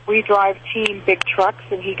 We drive team big trucks,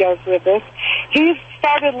 and he goes with us. He's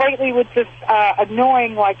started lately with this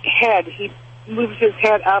annoying, head. He moves his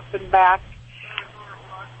head up and back.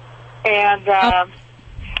 And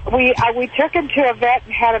we took him to a vet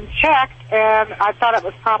and had him checked, and I thought it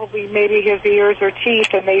was probably maybe his ears or teeth,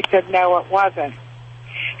 and they said no, it wasn't.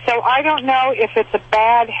 So I don't know if it's a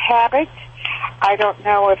bad habit. I don't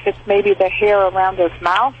know if it's maybe the hair around his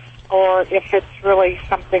mouth, or if it's really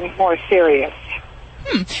something more serious.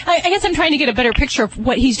 I guess I'm trying to get a better picture of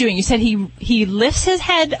what he's doing. You said he lifts his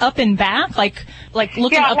head up and back, like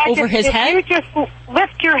looking up over his head? You just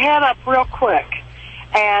lift your head up real quick.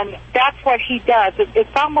 And that's what he does. It's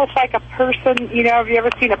almost like a person, have you ever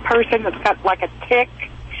seen a person that's got like a tick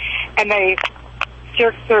and they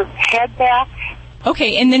jerk their head back?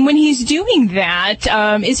 Okay, and then when he's doing that,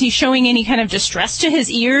 is he showing any kind of distress to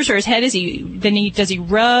his ears or his head? Does he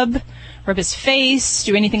rub his face,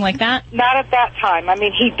 do anything like that? Not at that time. I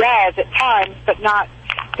mean, he does at times, but not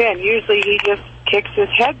then. Usually he just kicks his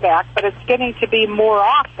head back, but it's getting to be more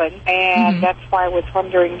often, and that's why I was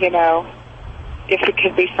wondering, if it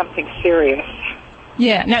could be something serious.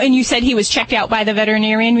 Yeah. Now, and you said he was checked out by the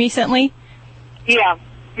veterinarian recently? Yeah.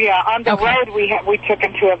 On the road, we took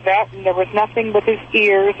him to a vet, and there was nothing with his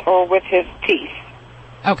ears or with his teeth.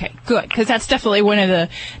 Okay, good, because that's definitely one of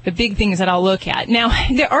the big things that I'll look at. Now,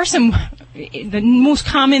 there are the most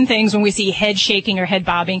common things when we see head shaking or head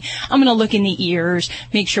bobbing. I'm going to look in the ears,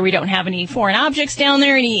 make sure we don't have any foreign objects down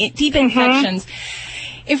there, any deep infections.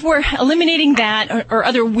 If we're eliminating that or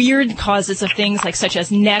other weird causes of things such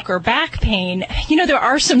as neck or back pain, there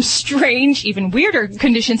are some strange, even weirder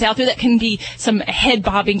conditions out there that can be some head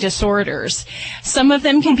bobbing disorders. Some of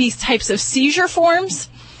them can be types of seizure forms.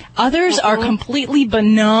 Others are completely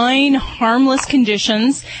benign, harmless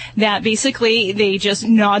conditions that basically they just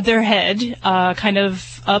nod their head, kind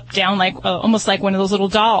of up, down, almost like one of those little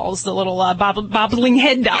dolls, the little bobbling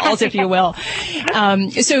head dolls, if you will.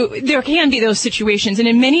 So there can be those situations. And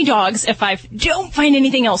in many dogs, if I don't find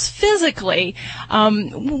anything else physically,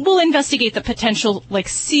 we'll investigate the potential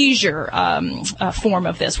seizure form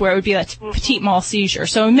of this, where it would be a petite mal seizure.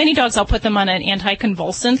 So in many dogs, I'll put them on an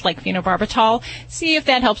anticonvulsant like phenobarbital, see if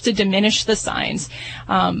that helps to diminish the signs.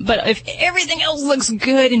 But if everything else looks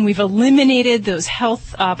good and we've eliminated those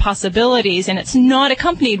health possibilities and it's not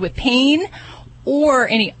accompanied with pain or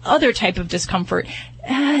any other type of discomfort,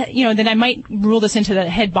 then I might rule this into the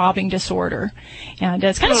head bobbing disorder. And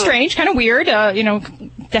it's kind of strange, kind of weird,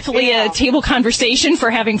 definitely a table conversation for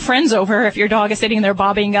having friends over if your dog is sitting there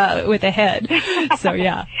bobbing with a head. So,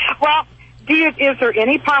 yeah. Well, is there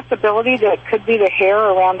any possibility that it could be the hair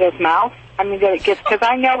around his mouth? I mean, that it gets, because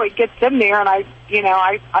I know it gets in there, and I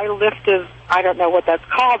lift his, I don't know what that's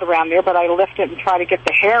called around there, but I lift it and try to get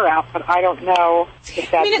the hair out, but I don't know if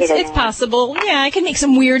that's it's possible. Yeah, I can make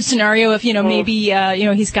some weird scenario if, maybe,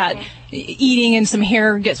 he's got eating and some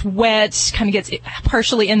hair gets wet, kind of gets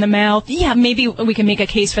partially in the mouth. Yeah, maybe we can make a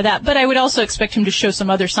case for that. But I would also expect him to show some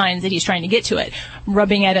other signs that he's trying to get to it.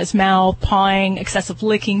 Rubbing at his mouth, pawing, excessive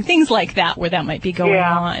licking, things like that where that might be going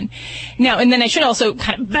on. Now, and then I should also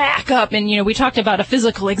kind of back up and, we talked about a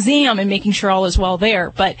physical exam and making sure all is well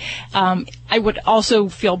there. But I would also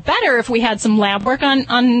feel better if we had some lab work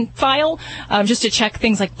on file, just to check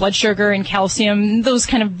things like blood sugar and calcium. Those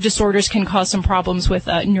kind of disorders can cause some problems with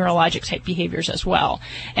neurologic type behaviors as well.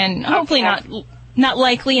 And hopefully not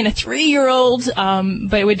likely in a 3-year-old,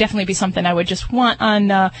 but it would definitely be something I would just want on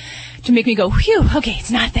to make me go, whew, okay,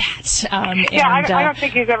 it's not that. I don't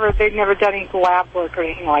think they've never done any lab work or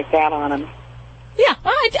anything like that on him. Yeah,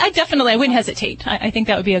 I wouldn't hesitate. I think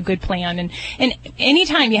that would be a good plan. And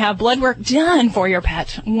anytime you have blood work done for your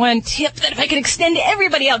pet, one tip that if I could extend to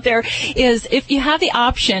everybody out there is if you have the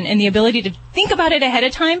option and the ability to think about it ahead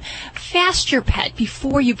of time, fast your pet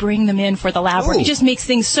before you bring them in for the lab work. It just makes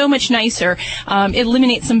things so much nicer. It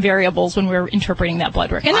eliminates some variables when we're interpreting that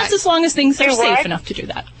blood work. And that's as long as things are safe enough to do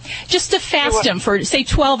that. Just to fast them for, say,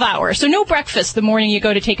 12 hours. So no breakfast the morning you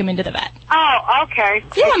go to take them into the vet. Oh, okay.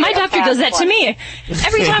 Yeah, my doctor does that to me.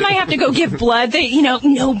 Every time I have to go give blood, they,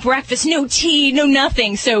 no breakfast, no tea, no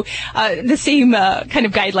nothing. So the same kind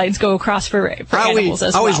of guidelines go across for animals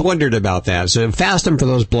as well. I always wondered about that. So fast them for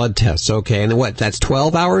those blood tests, okay. Okay, and then what? That's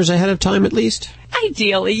 12 hours ahead of time at least?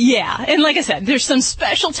 Ideally, yeah. And like I said, there's some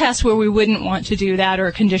special tests where we wouldn't want to do that,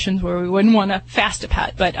 or conditions where we wouldn't want to fast a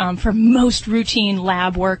pet. But for most routine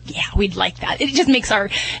lab work, yeah, we'd like that. It just makes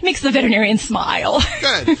the veterinarian smile.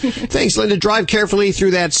 Good. Thanks, Linda. Drive carefully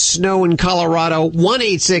through that snow in Colorado.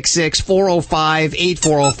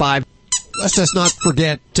 1-866-405-8405. Let's just not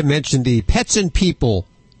forget to mention the Pets and People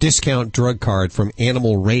discount drug card from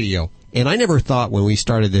Animal Radio. And I never thought when we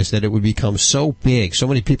started this that it would become so big, so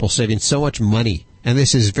many people saving so much money. And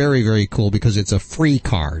this is very, very cool because it's a free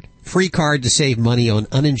card. Free card to save money on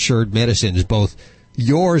uninsured medicines, both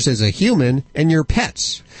yours as a human and your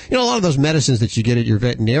pets. You know, a lot of those medicines that you get at your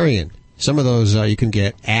veterinarian, some of those you can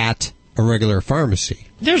get at a regular pharmacy.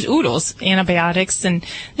 There's oodles, antibiotics, and,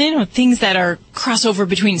 things that are crossover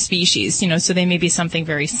between species, so they may be something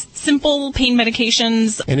very simple, pain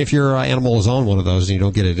medications. And if your animal is on one of those and you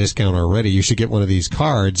don't get a discount already, you should get one of these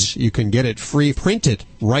cards. You can get it free, printed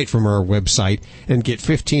right from our website, and get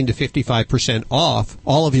 15 to 55% off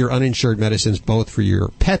all of your uninsured medicines, both for your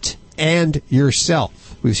pet and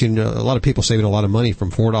yourself. We've seen a lot of people saving a lot of money,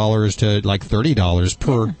 from $4 to like $30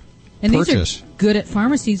 per And purchase. These are good at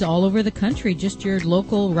pharmacies all over the country, just your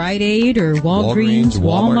local Rite Aid or Walgreens,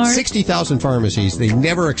 Walmart. 60,000 pharmacies. They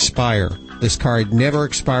never expire. This card never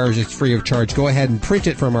expires. It's free of charge. Go ahead and print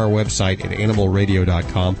it from our website at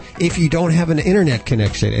animalradio.com. If you don't have an internet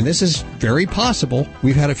connection, and this is very possible,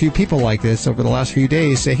 we've had a few people like this over the last few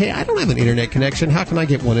days say, hey, I don't have an internet connection. How can I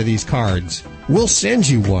get one of these cards? We'll send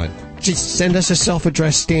you one. Just send us a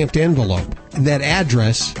self-addressed stamped envelope. And that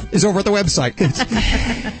address is over at the website.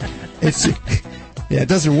 It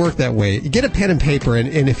doesn't work that way. You get a pen and paper,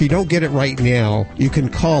 and if you don't get it right now, you can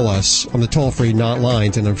call us on the toll-free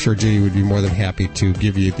lines, and I'm sure Judy would be more than happy to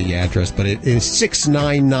give you the address. But it is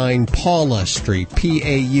 699 Paula Street,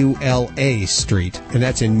 Paula Street, and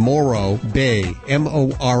that's in Morro Bay,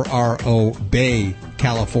 Morro Bay,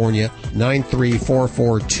 California,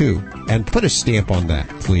 93442. And put a stamp on that,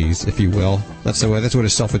 please, if you will. That's what a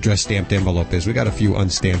self-addressed stamped envelope is. We got a few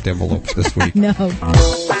unstamped envelopes this week. No.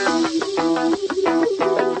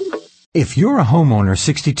 If you're a homeowner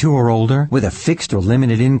 62 or older with a fixed or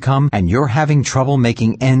limited income and you're having trouble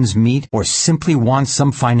making ends meet or simply want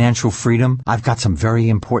some financial freedom, I've got some very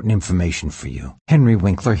important information for you. Henry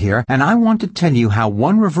Winkler here, and I want to tell you how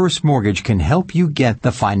One Reverse Mortgage can help you get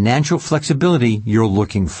the financial flexibility you're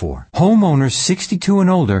looking for. Homeowners 62 and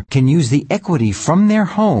older can use the equity from their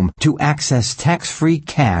home to access tax-free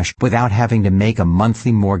cash without having to make a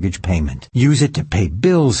monthly mortgage payment. Use it to pay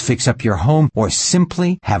bills, fix up your home, or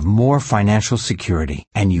simply have more financial security,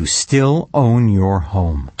 and you still own your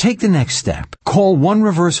home. Take the next step. Call One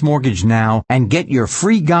Reverse Mortgage now and get your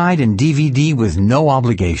free guide and DVD with no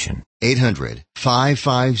obligation.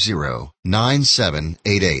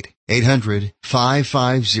 800-550-9788.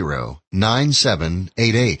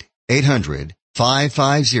 800-550-9788.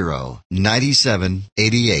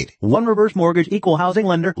 800-550-9788. One Reverse Mortgage, Equal Housing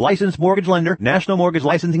Lender, Licensed Mortgage Lender, National Mortgage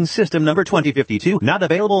Licensing System number 2052. Not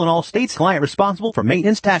available in all states. Client responsible for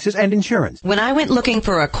maintenance, taxes, and insurance. When I went looking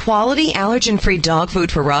for a quality allergen-free dog food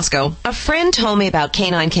for Roscoe, a friend told me about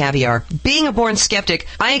Canine Caviar. Being a born skeptic,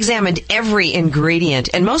 I examined every ingredient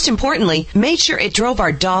and, most importantly, made sure it drove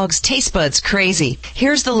our dog's taste buds crazy.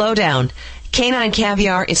 Here's the lowdown. Canine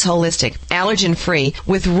Caviar is holistic, allergen-free,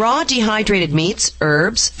 with raw dehydrated meats,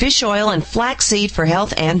 herbs, fish oil, and flaxseed for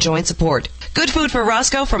health and joint support. Good food for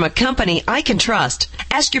Roscoe from a company I can trust.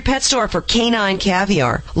 Ask your pet store for Canine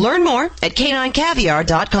Caviar. Learn more at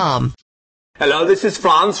caninecaviar.com. Hello, this is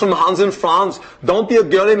Franz from Hans and Franz. Don't be a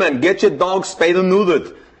girly man. Get your dog spayed and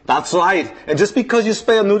neutered. That's right. And just because you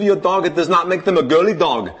spay or neuter your dog, it does not make them a girly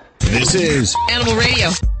dog. This is Animal Radio.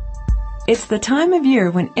 It's the time of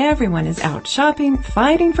year when everyone is out shopping,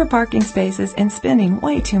 fighting for parking spaces, and spending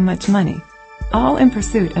way too much money, all in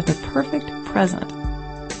pursuit of the perfect present.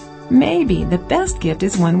 Maybe the best gift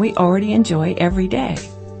is one we already enjoy every day.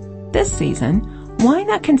 This season, why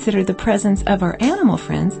not consider the presence of our animal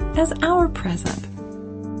friends as our present?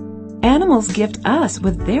 Animals gift us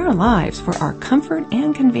with their lives for our comfort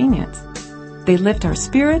and convenience. They lift our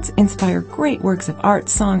spirits, inspire great works of art,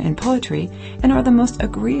 song, and poetry, and are the most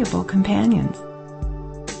agreeable companions.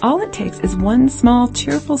 All it takes is one small,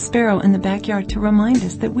 cheerful sparrow in the backyard to remind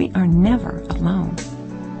us that we are never alone.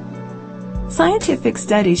 Scientific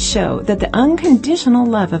studies show that the unconditional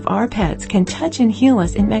love of our pets can touch and heal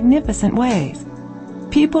us in magnificent ways.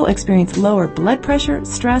 People experience lower blood pressure,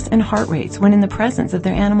 stress, and heart rates when in the presence of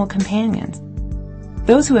their animal companions.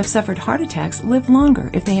 Those who have suffered heart attacks live longer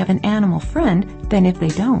if they have an animal friend than if they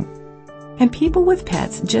don't. And people with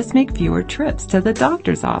pets just make fewer trips to the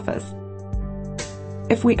doctor's office.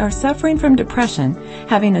 if we are suffering from depression,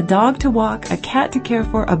 having a dog to walk, a cat to care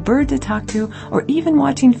for, a bird to talk to, or even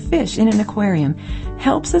watching fish in an aquarium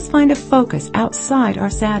helps us find a focus outside our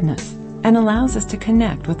sadness and allows us to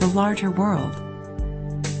connect with the larger world.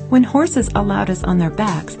 When horses allowed us on their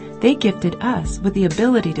backs, they gifted us with the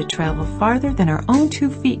ability to travel farther than our own 2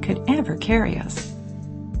 feet could ever carry us.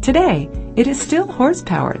 Today, it is still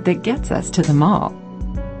horsepower that gets us to the mall.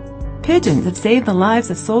 Pigeons have saved the lives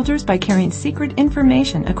of soldiers by carrying secret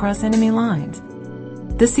information across enemy lines.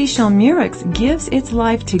 The seashell murex gives its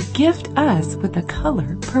life to gift us with the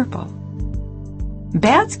color purple.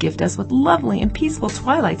 Bats gift us with lovely and peaceful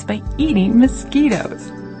twilights by eating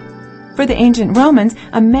mosquitoes. For the ancient Romans,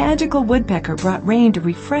 a magical woodpecker brought rain to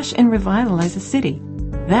refresh and revitalize a city.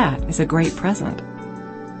 That is a great present.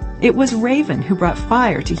 It was Raven who brought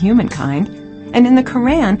fire to humankind, and in the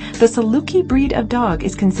Quran, the Saluki breed of dog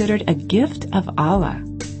is considered a gift of Allah.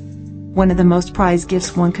 One of the most prized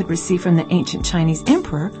gifts one could receive from the ancient Chinese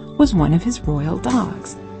emperor was one of his royal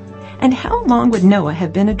dogs. And how long would Noah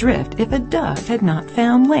have been adrift if a dove had not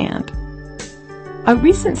found land? A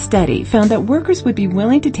recent study found that workers would be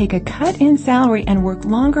willing to take a cut in salary and work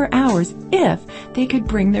longer hours if they could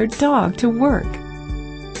bring their dog to work.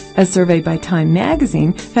 A survey by Time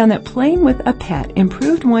magazine found that playing with a pet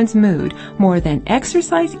improved one's mood more than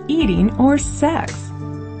exercise, eating, or sex.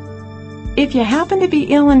 If you happen to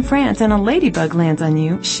be ill in France and a ladybug lands on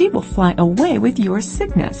you, she will fly away with your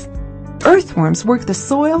sickness. Earthworms work the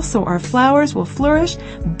soil so our flowers will flourish.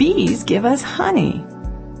 Bees give us honey.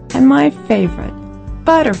 And my favorite,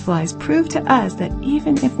 butterflies prove to us that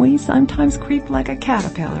even if we sometimes creep like a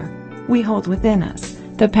caterpillar, we hold within us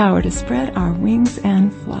the power to spread our wings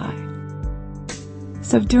and fly.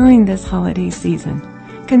 So during this holiday season,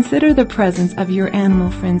 consider the presence of your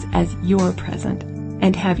animal friends as your present,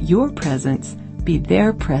 and have your presence be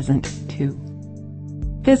their present too.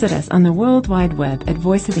 Visit us on the World Wide Web at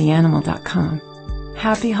voiceoftheanimal.com.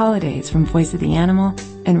 Happy holidays from Voice of the Animal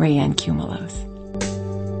and Rayanne Cumulos.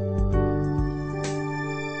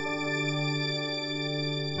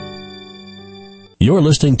 You're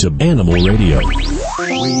listening to Animal Radio.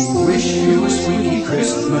 We wish you a squeaky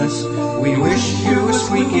Christmas. We wish you a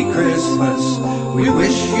squeaky Christmas. We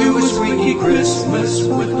wish you a squeaky Christmas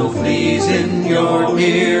with no fleas in your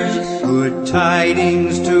ears. Good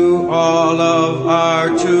tidings to all of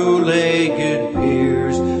our two-legged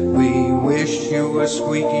peers. We wish you a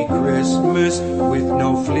squeaky Christmas with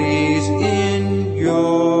no fleas in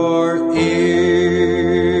your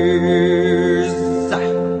ears.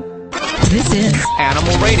 This is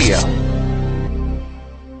Animal Radio.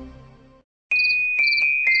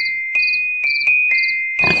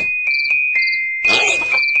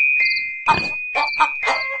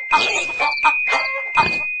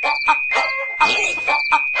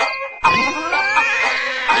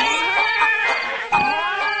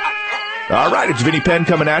 All right, it's Vinny Penn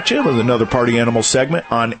coming at you with another Party Animal segment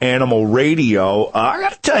on Animal Radio. I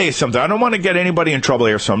got to tell you something. I don't want to get anybody in trouble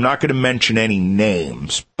here, so I'm not going to mention any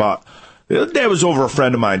names. But the other day I was over at a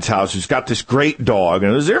friend of mine's house who's got this great dog,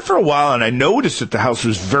 and I was there for a while, and I noticed that the house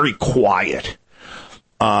was very quiet.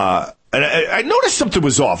 And I noticed something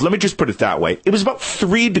was off. Let me just put it that way. It was about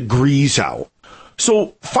 3 degrees out.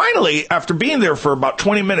 So finally, after being there for about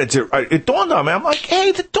 20 minutes, it dawned on me. I'm like,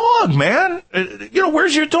 hey, the dog, man.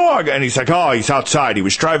 Where's your dog? And he's like, oh, he's outside. He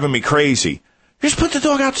was driving me crazy. Just put the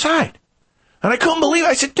dog outside. And I couldn't believe it.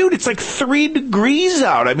 I said, dude, it's like 3 degrees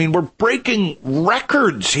out. I mean, we're breaking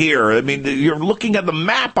records here. I mean, you're looking at the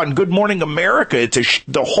map on Good Morning America. It's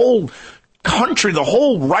the whole country, the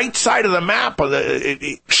whole right side of the map,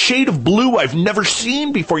 a shade of blue I've never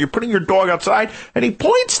seen before. You're putting your dog outside. And he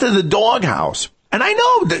points to the doghouse. And I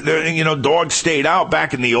know that, dogs stayed out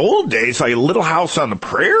back in the old days, like a Little House on the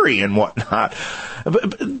Prairie and whatnot.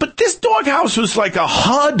 But this doghouse was like a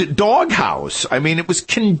HUD doghouse. I mean, it was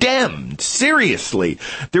condemned. Seriously.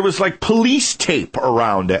 There was like police tape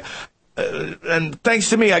around it. And thanks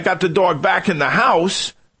to me, I got the dog back in the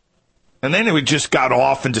house. And then it just got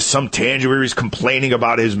off into some tangent where he was complaining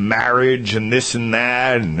about his marriage and this and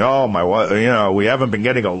that. And, oh, my wife, we haven't been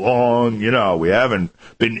getting along. We haven't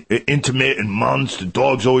been intimate in months. The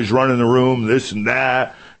dog's always running the room, this and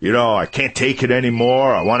that. I can't take it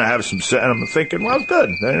anymore. I want to have some sex. And I'm thinking, well,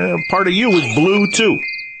 good. Part of you was blue, too.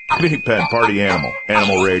 Vinny Penn, Party Animal,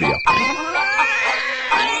 Animal Radio.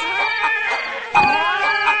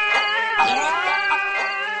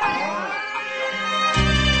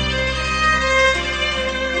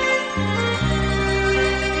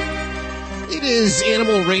 Is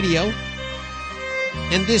Animal Radio,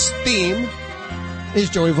 and this theme is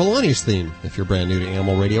Joey Villani's theme. If you're brand new to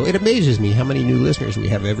Animal Radio, it amazes me how many new listeners we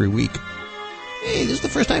have every week. Hey, this is the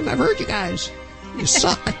first time I've heard you guys. You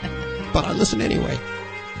suck. But I listen anyway.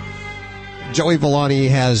 Joey Villani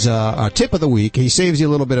has a tip of the week. He saves you a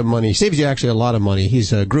little bit of money. He saves you actually a lot of money.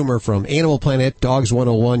 He's a groomer from Animal Planet, Dogs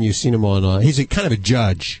 101. You've seen him on, he's kind of a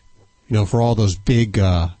judge, for all those big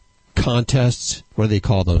contests. What do they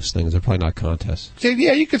call those things? They're probably not contests.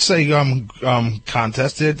 Yeah, you could say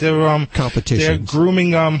contests. They're competitions. They're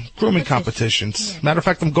grooming competitions. Matter of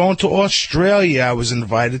fact, I'm going to Australia. I was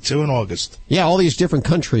invited to in August. Yeah, all these different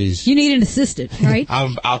countries. You need an assistant, right?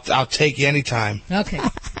 I'll take you anytime. Okay.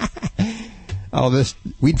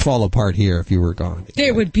 We'd fall apart here if you were gone.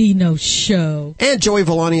 There would be no show. And Joey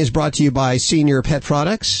Villani is brought to you by Senior Pet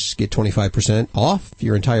Products. Get 25% off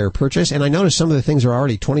your entire purchase. And I noticed some of the things are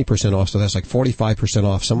already 20% off, so that's like 45%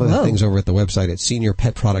 off some of the things over at the website at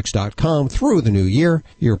seniorpetproducts.com through the new year.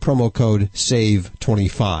 Your promo code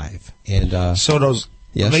SAVE25. And so those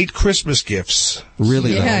late Christmas gifts.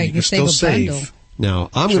 Really, you can still save.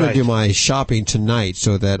 Now, I'm going to do my shopping tonight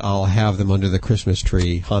so that I'll have them under the Christmas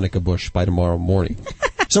tree, Hanukkah bush, by tomorrow morning.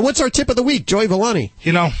 So what's our tip of the week, Joey Villani?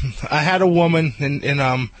 I had a woman,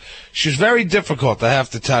 and she's very difficult, I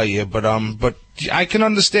have to tell you, but I can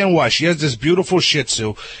understand why. She has this beautiful Shih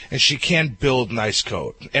Tzu, and she can't build nice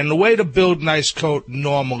coat. And the way to build nice coat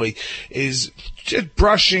normally is just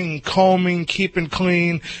brushing, combing, keeping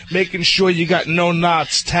clean, making sure you got no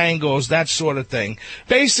knots, tangles, that sort of thing.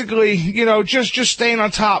 Basically, just staying on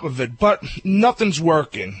top of it. But nothing's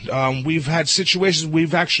working. We've had situations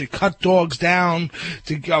we've actually cut dogs down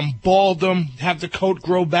to bald them, have the coat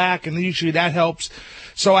grow back, and usually that helps.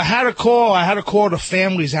 So I had to call the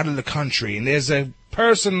families out of the country, and there's a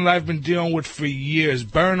person that I've been dealing with for years,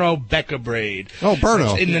 Berno Beckerbraid. Oh,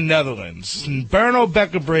 Berno. In the Netherlands. And Berno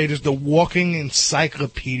Beckerbraid is the walking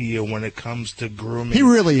encyclopedia when it comes to grooming. He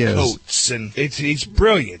really is. Coats. And he's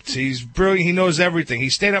brilliant. He's brilliant. He knows everything. He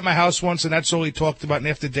stayed at my house once, and that's all he talked about. And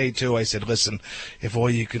after day 2, I said, listen, if all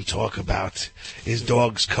you can talk about is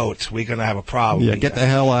dog's coat, we're going to have a problem. Yeah, get the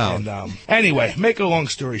hell out. And, anyway, make a long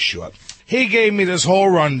story short. He gave me this whole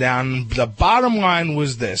rundown. The bottom line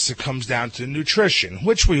was this. It comes down to nutrition,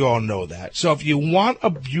 which we all know that. So if you want a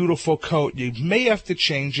beautiful coat, you may have to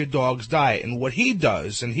change your dog's diet. And what he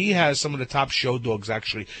does, and he has some of the top show dogs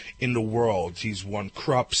actually in the world. He's won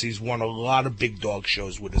Krupps. He's won a lot of big dog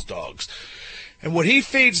shows with his dogs. And what he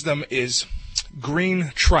feeds them is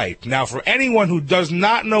green tripe. Now, for anyone who does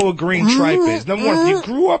not know what green tripe is, number one,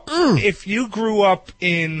 if you grew up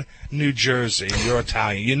in New Jersey, you're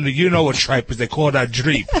Italian, you know what tripe is. They call it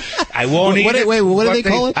adripe. I won't eat it. Wait, what do they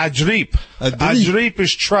call it? Adripe. Adripe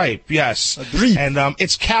is tripe, yes. Adripe. And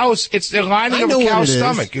it's cows. It's the lining of a cow's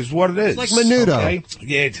stomach is what it is. It's like menudo. Okay?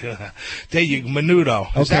 Yeah, there you menudo.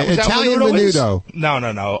 Okay, Italian menudo.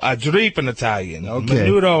 No. Adripe in Italian. Okay.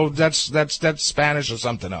 Menudo, that's Spanish or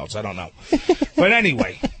something else. I don't know. But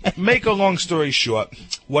anyway, make a long story short,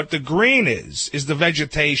 what the green is the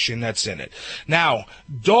vegetation that's in it. Now,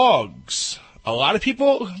 dogs, a lot of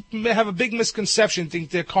people have a big misconception, think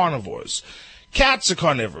they're carnivores. Cats are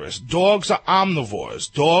carnivorous. Dogs are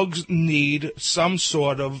omnivores. Dogs need some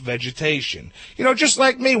sort of vegetation. Just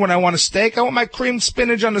like me, when I want a steak, I want my creamed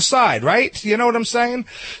spinach on the side, right? You know what I'm saying?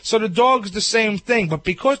 So the dog's the same thing, but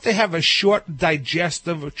because they have a short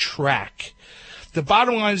digestive tract, the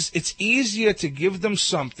bottom line is it's easier to give them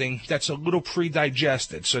something that's a little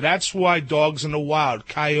pre-digested. So that's why dogs in the wild,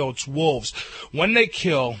 coyotes, wolves, when they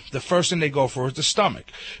kill, the first thing they go for is the stomach.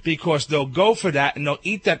 Because they'll go for that and they'll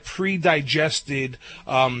eat that pre-digested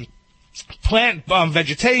plant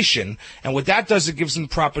vegetation. And what that does, it gives them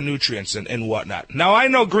proper nutrients and whatnot. Now, I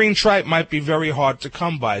know green tripe might be very hard to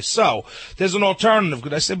come by. So there's an alternative.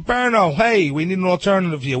 I said, Berno, hey, we need an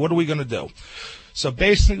alternative here. What are we going to do? So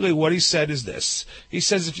basically what he said is this. He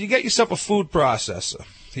says if you get yourself a food processor,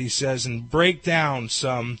 he says, and break down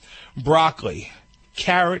some broccoli,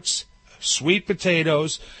 carrots, sweet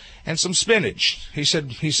potatoes, and some spinach. He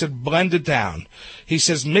said blend it down. He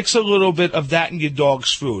says mix a little bit of that in your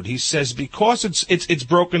dog's food. He says because it's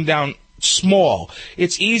broken down small,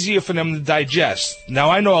 it's easier for them to digest.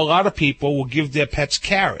 Now, I know a lot of people will give their pets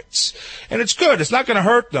carrots, and it's good. It's not going to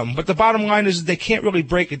hurt them, but the bottom line is they can't really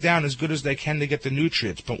break it down as good as they can to get the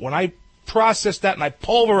nutrients. But when I process that and I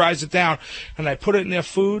pulverize it down and I put it in their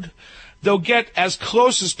food, they'll get as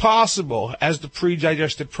close as possible as the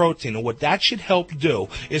pre-digested protein. And what that should help do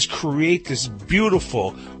is create this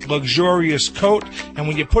beautiful, luxurious coat. And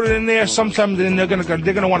when you put it in there, sometimes then they're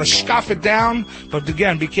gonna want to scoff it down. But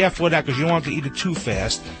again, be careful of that because you don't want to eat it too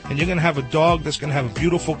fast. And you're gonna have a dog that's gonna have a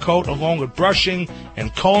beautiful coat along with brushing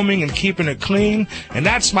and combing and keeping it clean. And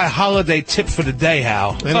that's my holiday tip for the day,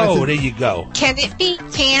 Hal. Oh, there you go. Can it be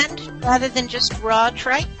canned rather than just raw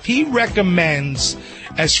tripe? He recommends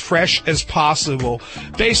as fresh as possible.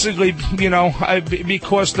 Basically,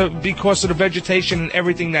 because of the vegetation and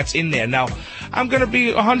everything that's in there. Now, I'm going to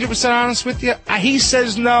be 100% honest with you. He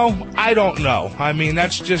says no. I don't know. I mean,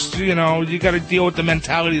 that's just, you got to deal with the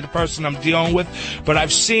mentality of the person I'm dealing with. But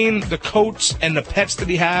I've seen the coats and the pets that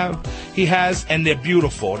he has, and they're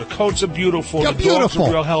beautiful. The coats are beautiful. They're the dogs beautiful.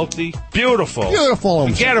 are real healthy. Beautiful. Beautiful.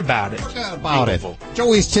 Forget about it. Forget about it.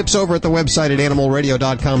 Joey's tips over at the website at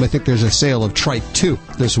animalradio.com. I think there's a sale of Tripe 2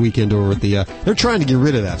 this weekend over at the... they're trying to get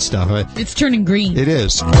rid of that stuff. Right? It's turning green. It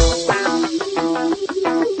is.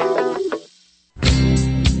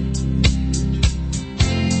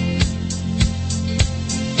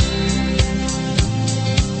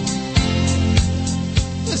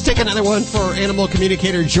 Let's take another one for animal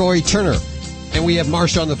communicator Joy Turner. And we have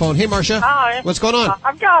Marcia on the phone. Hey, Marcia. Hi. What's going on?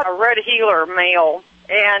 I've got a red heeler male,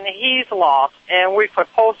 and he's lost. And we've put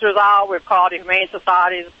posters out. We've called the Humane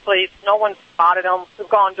Society, the police. No one spotted him. We've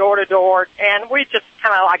gone door to door. And we just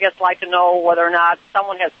kind of, I guess, like to know whether or not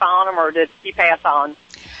someone has found him or did he pass on.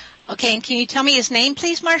 Okay, and can you tell me his name,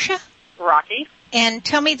 please, Marcia? Rocky. And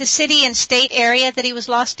tell me the city and state area that he was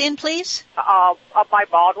lost in, please. Up by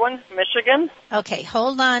Baldwin, Michigan. Okay,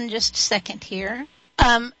 hold on just a second here.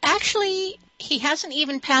 Actually, he hasn't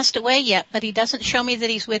even passed away yet, but he doesn't show me that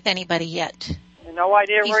he's with anybody yet. No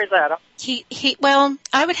idea where he's at. Well,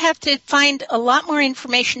 I would have to find a lot more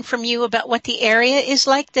information from you about what the area is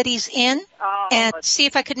like that he's in and see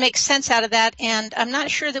if I could make sense out of that. And I'm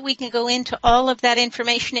not sure that we can go into all of that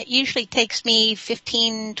information. It usually takes me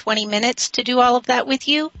 15, 20 minutes to do all of that with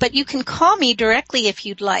you. But you can call me directly if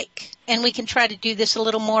you'd like, and we can try to do this a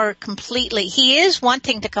little more completely. He is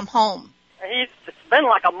wanting to come home. It's been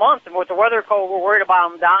like a month, and with the weather cold, we're worried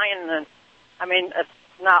about him dying. And I mean, it's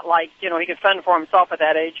not like, he can fend for himself at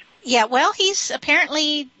that age. Yeah, well, he's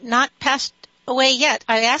apparently not passed away yet.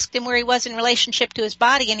 I asked him where he was in relationship to his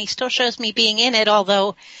body, and he still shows me being in it,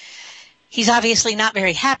 although he's obviously not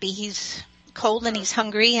very happy. He's cold and he's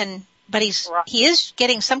hungry, but he is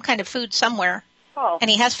getting some kind of food somewhere. Oh. And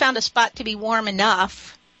he has found a spot to be warm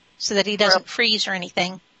enough so that he doesn't freeze or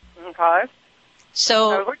anything. Okay.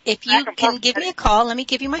 So if you can give me a call, let me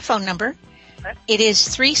give you my phone number. It is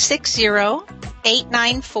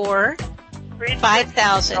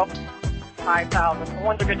 360-894-5000. 5,000.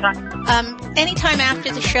 When's a good time? Anytime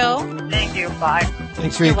after the show. Thank you. Bye.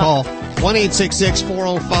 Thanks for your call.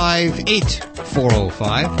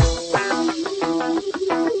 1-866-405-8405.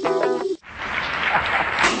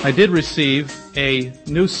 I did receive a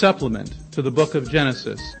new supplement to the book of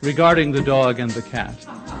Genesis regarding the dog and the cat.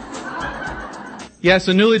 Yes,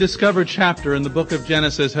 a newly discovered chapter in the book of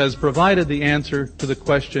Genesis has provided the answer to the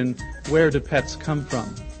question, where do pets come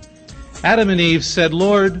from? Adam and Eve said,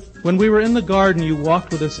 Lord, when we were in the garden, you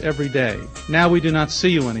walked with us every day. Now we do not see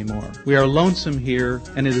you anymore. We are lonesome here,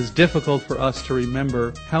 and it is difficult for us to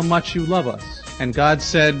remember how much you love us. And God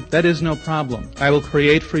said, that is no problem. I will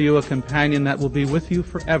create for you a companion that will be with you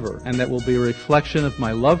forever, and that will be a reflection of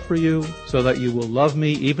my love for you, so that you will love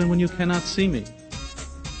me even when you cannot see me.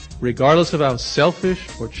 Regardless of how selfish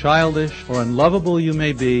or childish or unlovable you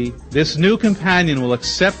may be, this new companion will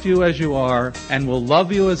accept you as you are and will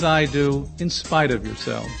love you as I do in spite of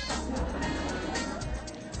yourselves.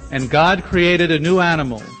 And God created a new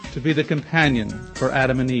animal to be the companion for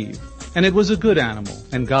Adam and Eve. And it was a good animal,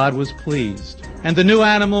 and God was pleased. And the new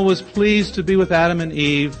animal was pleased to be with Adam and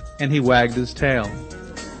Eve, and he wagged his tail.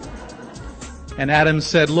 And Adam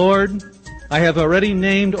said, Lord, I have already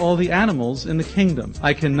named all the animals in the kingdom.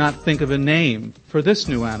 I cannot think of a name for this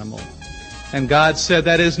new animal. And God said,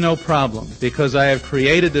 that is no problem, because I have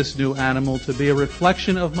created this new animal to be a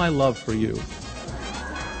reflection of my love for you.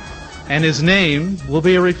 And his name will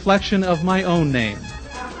be a reflection of my own name.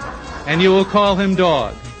 And you will call him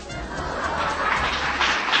Dog.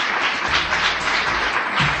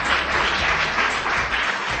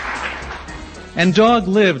 And Dog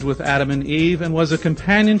lived with Adam and Eve and was a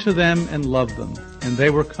companion to them and loved them. And they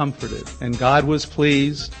were comforted. And God was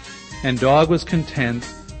pleased. And Dog was content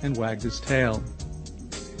and wagged his tail.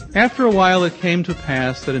 After a while it came to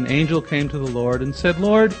pass that an angel came to the Lord and said,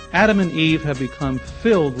 Lord, Adam and Eve have become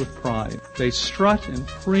filled with pride. They strut and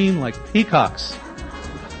preen like peacocks.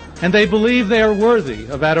 and they believe they are worthy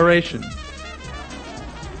of adoration.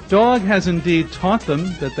 Dog has indeed taught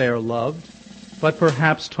them that they are loved, but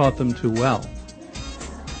perhaps taught them too well.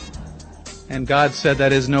 And God said,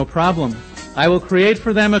 that is no problem. I will create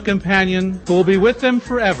for them a companion who will be with them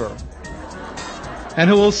forever, and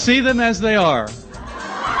who will see them as they are.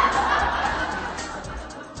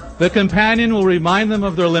 The companion will remind them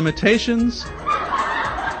of their limitations,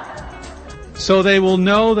 so they will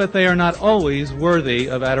know that they are not always worthy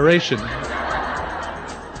of adoration.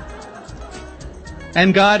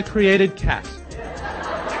 And God created Cat.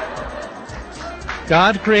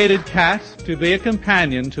 God created Cat to be a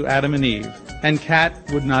companion to Adam and Eve, and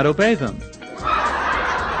Cat would not obey them.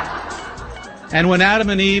 And when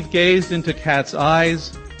Adam and Eve gazed into Cat's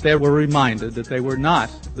eyes, they were reminded that they were not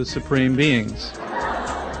the supreme beings.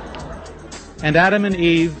 And Adam and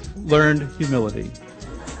Eve learned humility,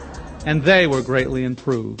 and they were greatly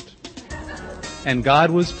improved. And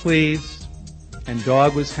God was pleased, and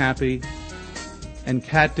Dog was happy, and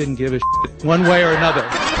Cat didn't give a shit one way or another.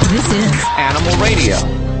 This is Animal Radio.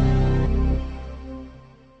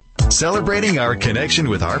 Celebrating our connection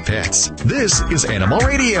with our pets. This is Animal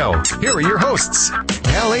Radio. Here are your hosts,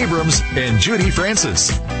 Hal Abrams and Judy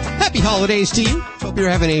Francis. Happy holidays to you. Hope you're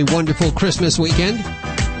having a wonderful Christmas weekend.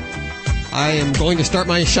 I am going to start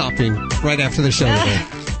my shopping right after the show today.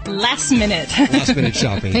 Last minute. Last minute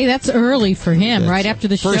shopping. Hey, that's early for him, right after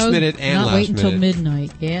the show. First minute and not last wait until minute.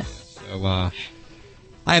 midnight. Yeah. So,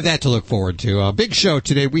 I have that to look forward to. A big show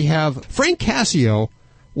today. We have Frank Cassio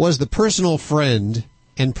was the personal friend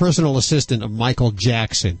and personal assistant of Michael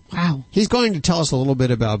Jackson. Wow. He's going to tell us a little bit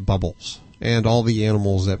about Bubbles and all the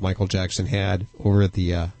animals that Michael Jackson had over at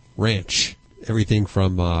the ranch. Everything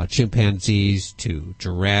from chimpanzees to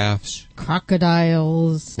giraffes.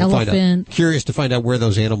 Crocodiles, elephants. Curious to find out where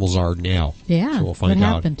those animals are now. Yeah, so we'll find what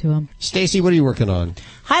out. happened to them? Stacy, what are you working on?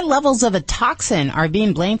 High levels of a toxin are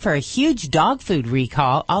being blamed for a huge dog food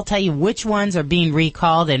recall. I'll tell you which ones are being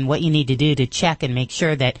recalled and what you need to do to check and make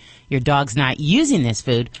sure that your dog's not using this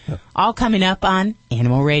food. All coming up on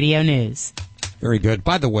Animal Radio News. Very good.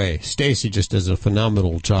 By the way, Stacy just does a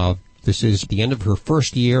phenomenal job. This is the end of her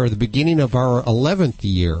first year, the beginning of our 11th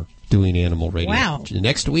year doing Animal Radio. Wow.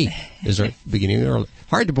 Next week is our beginning.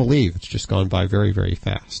 Hard to believe. It's just gone by very, very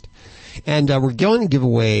fast. And we're going to give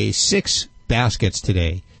away 6 baskets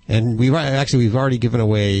today. And we've already given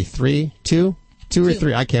away 2 or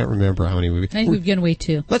 3. I can't remember how many I think we've given away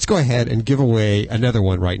 2. Let's go ahead and give away another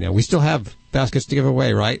one right now. We still have baskets to give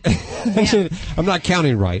away, right? Yeah. I'm not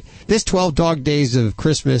counting right. This 12 Dog Days of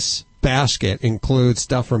Christmas basket includes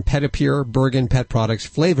stuff from Petipure, Bergen Pet Products,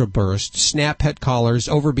 Flavor Burst, Snap Pet Collars,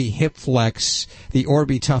 Overbee Hip Flex, the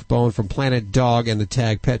Orby Tough Bone from Planet Dog, and the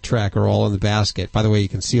Tag Pet Tracker all in the basket. By the way, you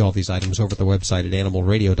can see all these items over at the website at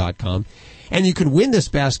animalradio.com. And you can win this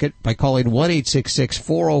basket by calling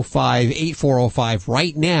 1-866-405-8405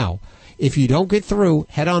 right now. If you don't get through,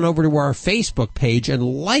 head on over to our Facebook page and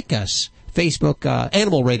like us. Facebook,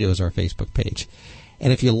 Animal Radio is our Facebook page.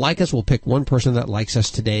 And if you like us, we'll pick one person that likes us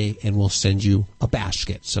today, and we'll send you a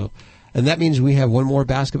basket. And that means we have one more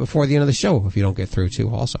basket before the end of the show if you don't get through, too,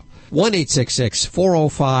 also.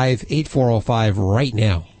 1-866-405-8405 right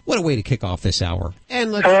now. What a way to kick off this hour. And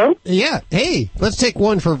Hello? Yeah. Hey, let's take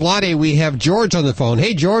one for Vlade. We have George on the phone.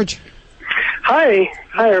 Hey, George. Hi.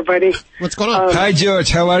 Hi, everybody. What's going on? Hi, George.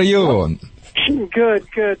 How are you? Good.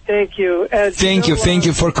 Thank you. Thank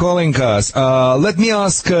you for calling us. Let me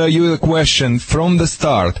ask you a question from the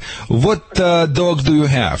start. What dog do you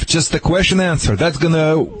have? Just a question answer. That's going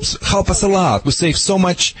to help us a lot. We save so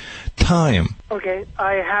much time. Okay.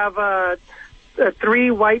 I have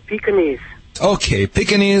 3 white Pekingese. Okay,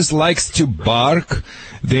 Pekingese likes to bark.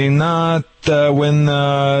 They're not, when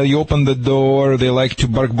you open the door, they like to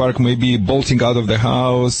bark, maybe bolting out of the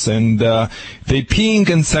house, and they peeing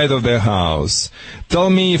inside of the house. Tell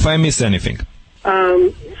me if I miss anything.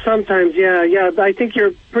 Sometimes, yeah. I think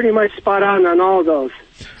you're pretty much spot on all of those.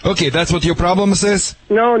 Okay, that's what your problem is?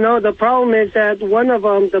 No, the problem is that one of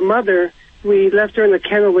them, the mother, we left her in the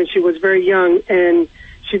kennel when she was very young, and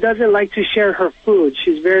she doesn't like to share her food.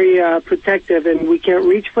 She's very protective, and we can't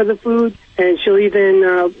reach for the food. And she'll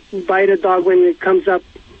even bite a dog when it comes up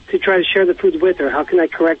to try to share the food with her. How can I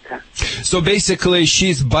correct that? So basically,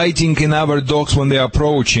 she's biting in our dogs when they're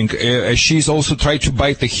approaching. She's also tried to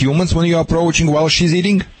bite the humans when you're approaching while she's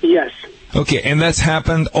eating? Yes. Okay, and that's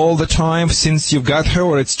happened all the time since you got her,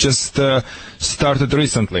 or it's just started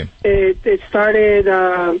recently? It started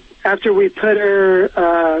after we put her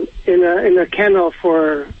in a kennel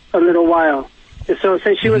for a little while. So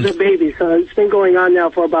since she was a baby, so it's been going on now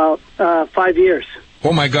for about 5 years.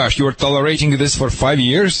 Oh my gosh, you were tolerating this for 5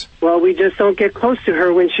 years? Well, we just don't get close to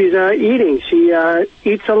her when she's eating. She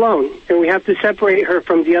eats alone, and we have to separate her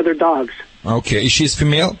from the other dogs. Okay, she's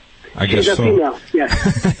female? I guess she's a so. female, yes.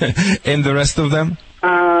 And the rest of them?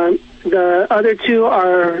 The other two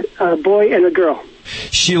are a boy and a girl.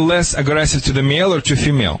 She less aggressive to the male or to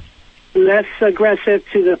female? Less aggressive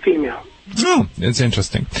to the female. Oh, it's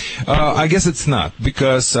interesting. I guess it's not,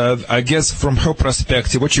 because I guess from her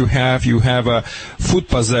perspective, what you have a food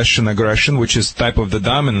possession aggression, which is type of the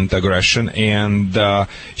dominant aggression, and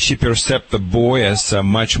she perceives the boy as a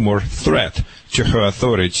much more threat to her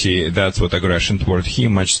authority. That's what aggression toward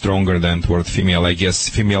him, much stronger than toward female. I guess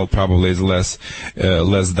female probably is less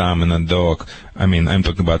dominant dog. I mean, I'm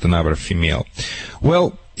talking about another female.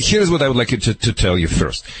 Well, here's what I would like to tell you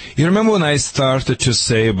first. You remember when I started to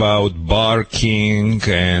say about barking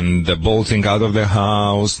and bolting out of the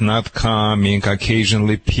house, not coming,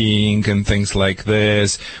 occasionally peeing and things like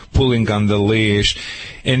this, pulling on the leash,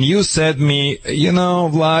 and you said me,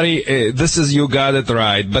 Vladi, this is, you got it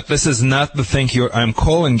right, but this is not the thing I'm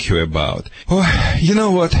calling you about. Oh, you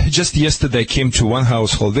know what? Just yesterday I came to one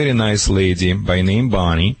household, very nice lady by name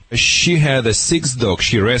Bonnie. She had a 6 dog.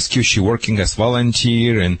 She rescued, she working as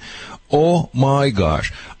volunteer, and oh my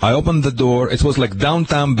gosh, I opened the door, it was like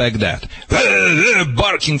downtown Baghdad,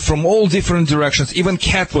 barking from all different directions. Even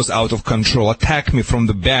cat was out of control, attacked me from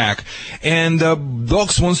the back, and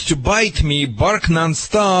dogs wants to bite me, bark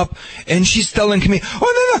non-stop, and she's telling me,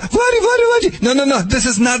 oh no, Vladi, no, this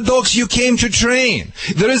is not dogs you came to train.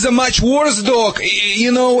 There is a much worse dog,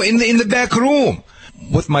 in the back room.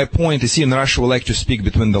 What my point is, in Russia we like to speak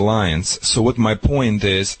between the lines. So what my point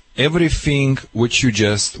is, everything what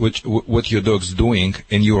your dog's doing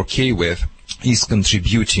and you're okay with is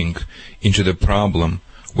contributing into the problem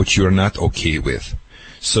which you're not okay with.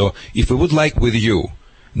 So if we would like with you,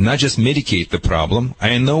 not just medicate the problem,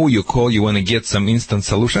 I know you want to get some instant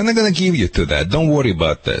solution. I'm not going to give you to that. Don't worry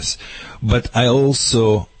about this. But I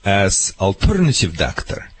also, as alternative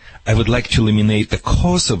doctor, I would like to eliminate the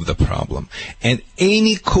cause of the problem. And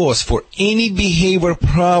any cause for any behavior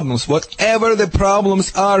problems, whatever the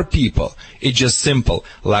problems are, people, it's just simple.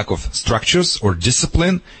 Lack of structures or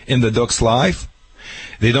discipline in the dog's life.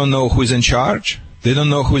 They don't know who's in charge. They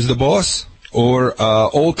don't know who is the boss. Or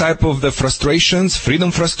all type of the frustrations,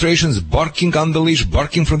 freedom frustrations, barking on the leash,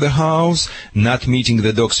 barking from the house, not meeting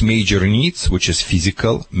the dog's major needs, which is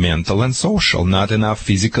physical, mental, and social. Not enough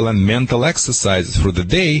physical and mental exercises through the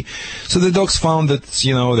day. So the dogs found that,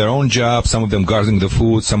 their own job, some of them guarding the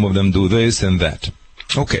food, some of them do this and that.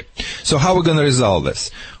 Okay, so how are we going to resolve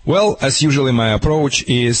this? Well, as usually my approach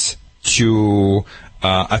is to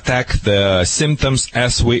attack the symptoms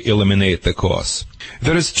as we eliminate the cause.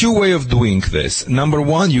 There is 2 ways of doing this. Number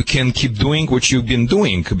 1, you can keep doing what you've been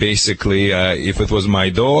doing. Basically, if it was my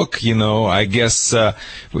dog, I guess,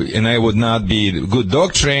 and I would not be a good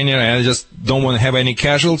dog trainer, and I just don't want to have any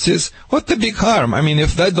casualties. What the big harm? I mean,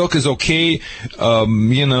 if that dog is okay,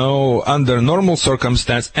 under normal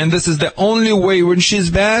circumstance, and this is the only way when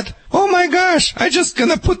she's bad, oh my gosh, I just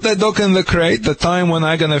gonna put that dog in the crate. The time when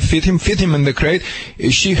I gonna fit him in the crate,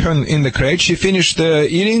 she finished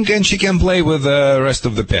eating, and she can play with the rest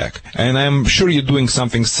of the pack. And I'm sure you're doing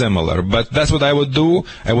something similar, but that's what I would do.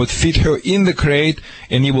 I would fit her in the crate,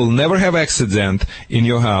 and you will never have accident in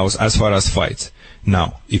your house as far as fights.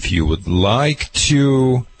 Now, if you would like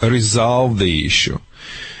to resolve the issue,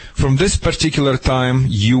 from this particular time,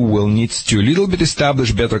 you will need to a little bit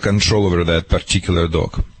establish better control over that particular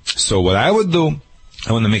dog. So what I would do,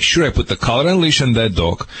 I want to make sure I put the collar and leash on that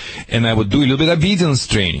dog, and I would do a little bit of obedience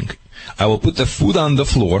training. I will put the food on the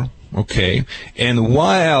floor, okay, and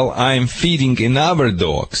while I'm feeding in other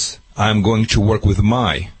dogs, I'm going to work with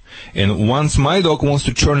and once my dog wants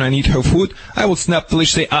to turn and eat her food, I will snap the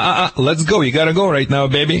leash, say, let's go, you gotta go right now,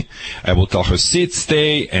 baby. I will tell her sit,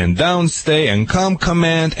 stay, and down, stay, and come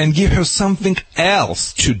command, and give her something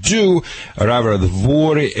else to do, rather than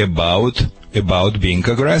worry about being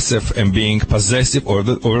aggressive and being possessive over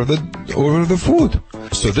the food.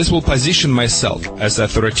 So this will position myself as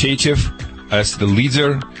authoritative, as the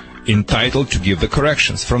leader, entitled to give the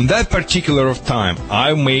corrections. From that particular time,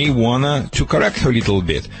 I may wanna to correct her a little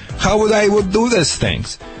bit. How would I do these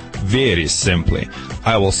things? Very simply.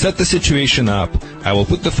 I will set the situation up, I will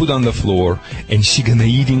put the food on the floor, and she gonna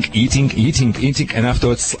eating, and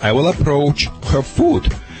afterwards I will approach her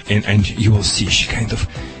food. And you will see she kind of,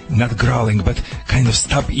 not growling, but kind of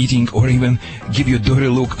stop eating or even give you a dirty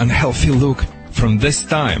look, unhealthy look. From this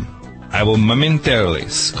time, I will momentarily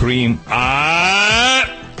scream,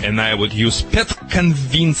 and I would use pet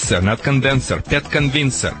convincer, not condenser, pet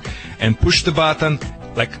convincer, and push the button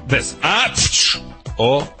like this.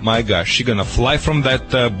 oh my gosh, she's gonna fly from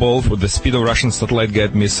that bolt with the speed of Russian satellite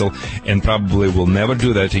guided missile and probably will never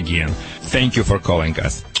do that again. Thank you for calling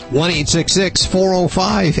us.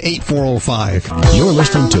 1-866-405-8405. You're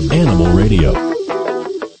listening to Animal Radio.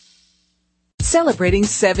 Celebrating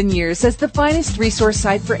 7 years as the finest resource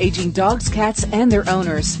site for aging dogs, cats, and their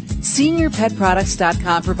owners,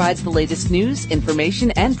 SeniorPetProducts.com provides the latest news,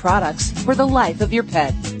 information, and products for the life of your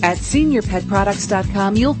pet. At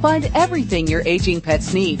SeniorPetProducts.com, you'll find everything your aging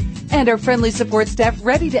pets need, and our friendly support staff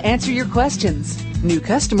ready to answer your questions. New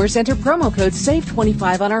customers enter promo code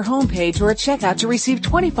SAVE25 on our homepage or at checkout to receive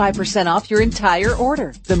 25% off your entire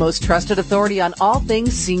order. The most trusted authority on all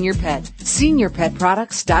things senior pet.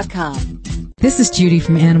 SeniorPetProducts.com. This is Judy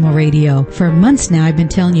from Animal Radio. For months now, I've been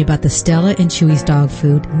telling you about the Stella and Chewy's dog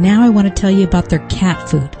food. Now I want to tell you about their cat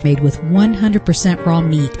food, made with 100% raw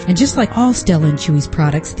meat. And just like all Stella and Chewy's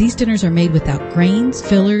products, these dinners are made without grains,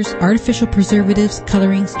 fillers, artificial preservatives,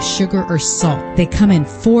 colorings, sugar, or salt. They come in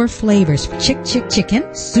 4 flavors: Chick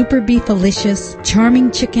Chicken, Super Beefalicious,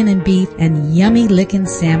 Charming Chicken and Beef, and Yummy Lickin'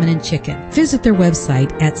 Salmon and Chicken. Visit their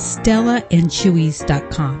website at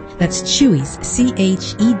StellaandChewys.com. That's Chewy's,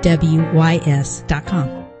 CHEWYS.com.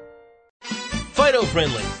 Fido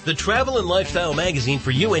Friendly, the travel and lifestyle magazine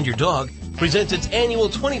for you and your dog, presents its annual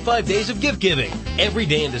 25 days of gift giving. Every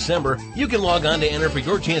day in December, you can log on to enter for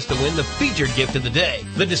your chance to win the featured gift of the day.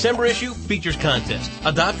 The December issue features contests,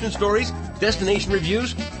 adoption stories, destination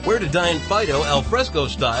reviews, where to dine Fido al fresco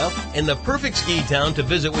style, and the perfect ski town to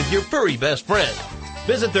visit with your furry best friend.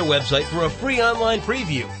 Visit their website for a free online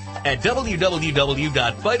preview at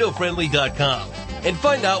www.fidofriendly.com and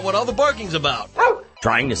find out what all the barking's about.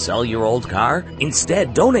 Trying to sell your old car?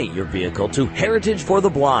 Instead, donate your vehicle to Heritage for the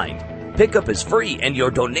Blind. Pickup is free and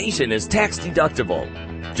your donation is tax deductible.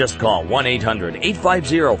 Just call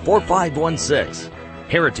 1-800-850-4516.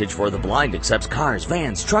 Heritage for the Blind accepts cars,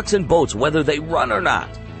 vans, trucks, and boats whether they run or not.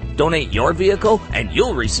 Donate your vehicle and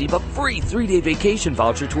you'll receive a free 3-day vacation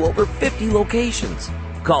voucher to over 50 locations.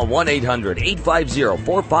 Call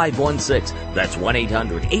 1-800-850-4516. That's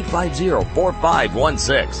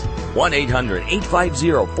 1-800-850-4516.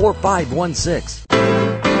 1-800-850-4516.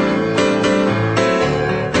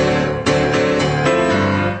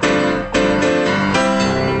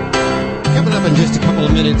 Coming up in just a couple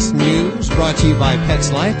of minutes, news brought to you by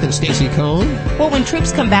Pets Life and Stacy Cohn. Well, when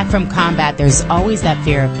troops come back from combat, there's always that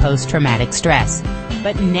fear of post-traumatic stress.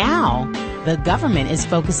 But now, the government is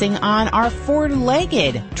focusing on our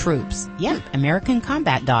 4-legged troops. Yep, American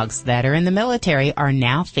combat dogs that are in the military are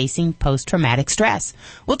now facing post-traumatic stress.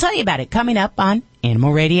 We'll tell you about it coming up on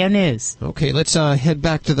Animal Radio News. Okay, let's head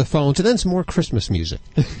back to the phones and then some more Christmas music.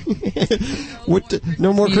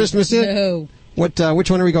 No more Christmas yet? No. Which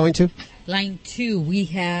one are we going to? Line 2, we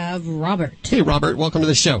have Robert. Hey, Robert, welcome to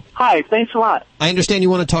the show. Hi, thanks a lot. I understand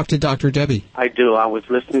you want to talk to Dr. Debbie. I do. I was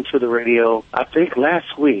listening to the radio, I think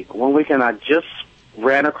last week. One weekend I just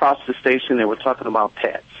ran across the station. They were talking about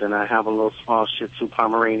pets, and I have a little small Shih Tzu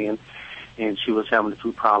Pomeranian, and she was having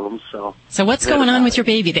food problems. So what's going on with your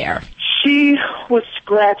baby there? She was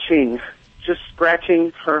scratching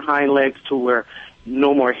her hind legs to where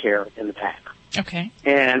no more hair in the back. Okay.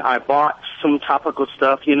 And I bought some topical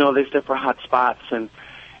stuff. You know, they say for hot spots, and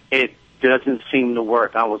it doesn't seem to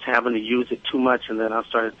work. I was having to use it too much, and then I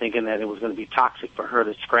started thinking that it was going to be toxic for her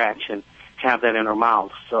to scratch and have that in her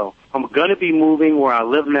mouth. So I'm going to be moving where I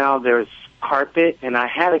live now. There's carpet, and I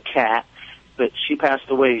had a cat, but she passed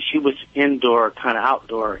away. She was indoor, kind of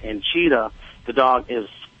outdoor, and Cheetah, the dog, is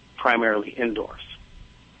primarily indoors.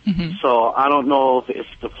 Mm-hmm. So I don't know if it's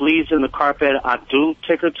the fleas in the carpet. I do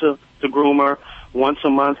take her to the groomer once a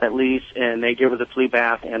month at least, and they give her the flea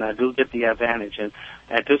bath, and I do get the Advantage. And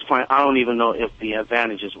at this point, I don't even know if the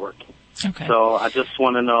Advantage is working. Okay. So I just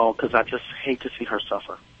want to know, because I just hate to see her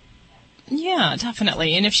suffer. Yeah,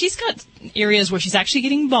 definitely. And if she's got areas where she's actually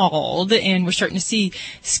getting bald and we're starting to see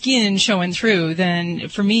skin showing through, then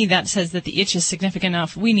for me that says that the itch is significant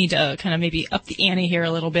enough. We need to kind of maybe up the ante here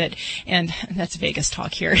a little bit. And that's Vegas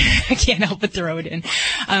talk here. I can't help but throw it in.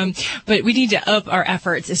 But we need to up our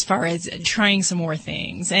efforts as far as trying some more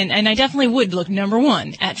things. And I definitely would look, number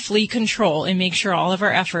one, at flea control and make sure all of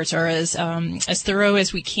our efforts are as thorough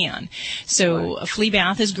as we can. So a flea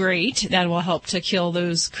bath is great. That will help to kill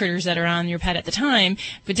those critters that are on your pet at the time,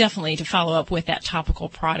 but definitely to follow up with that topical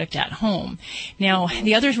product at home. Now,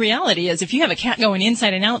 the other reality is if you have a cat going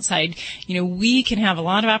inside and outside, we can have a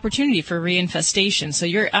lot of opportunity for reinfestation. So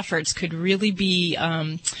your efforts could really be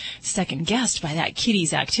second guessed by that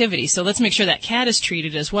kitty's activity. So let's make sure that cat is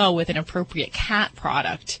treated as well with an appropriate cat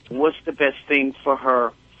product. What's the best thing for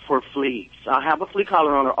her for fleas? I have a flea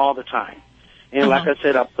collar on her all the time. And like I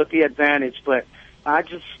said, I put the Advantage, but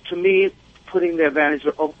To me, putting the advantage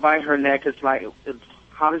by her neck is like,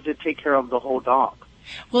 how does it take care of the whole dog?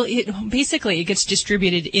 Well, it gets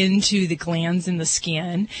distributed into the glands in the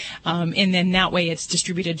skin, and then that way it's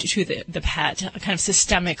distributed to the pet kind of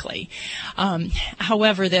systemically.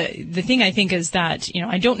 However, the thing I think is that,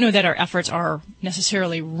 I don't know that our efforts are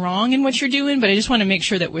necessarily wrong in what you're doing, but I just want to make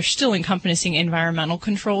sure that we're still encompassing environmental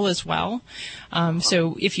control as well.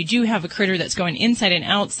 So if you do have a critter that's going inside and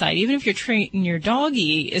outside, even if you're treating your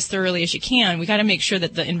doggy as thoroughly as you can, we got to make sure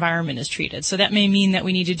that the environment is treated. So that may mean that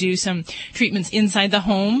we need to do some treatments inside the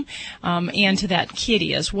home, and to that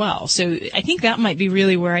kitty as well. So I think that might be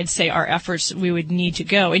really where I'd say our efforts we would need to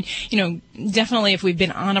go. And, definitely if we've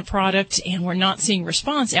been on a product and we're not seeing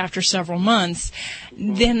response after several months,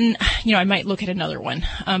 then, I might look at another one.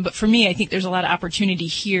 But for me, I think there's a lot of opportunity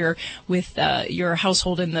here with your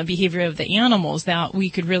household and the behavior of the animals that we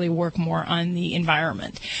could really work more on the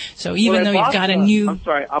environment. So even though you've got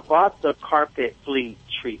I bought the carpet flea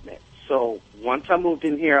treatment. So once I moved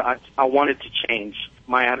in here, I wanted to change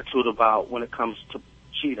my attitude about when it comes to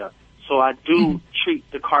cheetah. So I do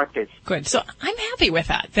treat the carpets. Good. So I'm happy with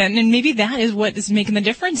that then, and maybe that is what is making the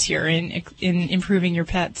difference here in improving your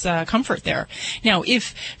pet's comfort there. Now,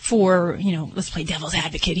 if let's play devil's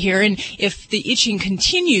advocate here, and if the itching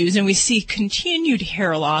continues and we see continued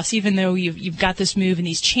hair loss, even though you've got this move and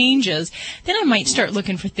these changes, then I might start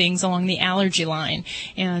looking for things along the allergy line.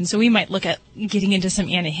 And so we might look at getting into some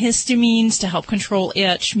antihistamines to help control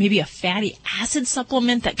itch, maybe a fatty acid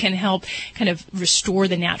supplement that can help kind of restore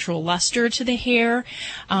the natural luster to the hair.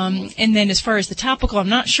 And then as far as the topical, I'm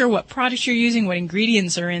not sure what products you're using, what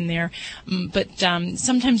ingredients are in there, but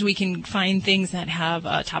sometimes we can find things that have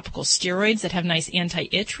topical steroids that have nice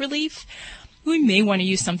anti-itch relief. We may want to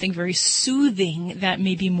use something very soothing that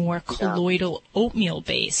may be more colloidal oatmeal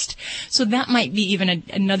based. So that might be even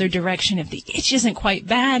another direction if the itch isn't quite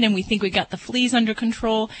bad and we think we got the fleas under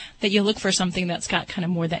control, that you look for something that's got kind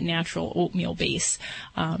of more that natural oatmeal base,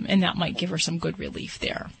 and that might give her some good relief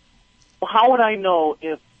there. Well, how would I know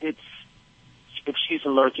if she's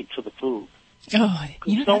allergic to the food? Oh,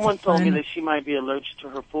 someone told me that she might be allergic to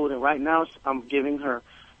her food, and right now I'm giving her,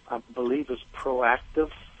 I believe it's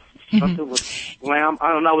Proactive. Something with lamb.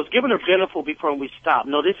 I don't know. I was giving her Beneful before we stopped.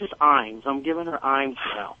 No, this is Imes. I'm giving her Imes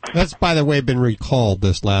now. That's, by the way, been recalled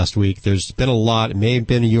this last week. There's been a lot. It may have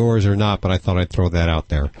been yours or not, but I thought I'd throw that out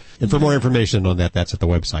there. And for more information on that, that's at the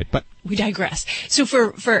website. But we digress. So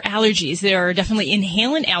for allergies, there are definitely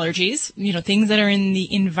inhalant allergies, things that are in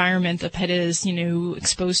the environment the pet is,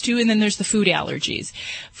 exposed to. And then there's the food allergies.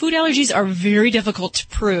 Food allergies are very difficult to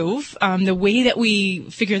prove. The way that we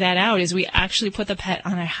figure that out is we actually put the pet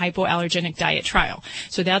on a hypoallergenic diet trial.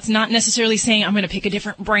 So that's not necessarily saying I'm going to pick a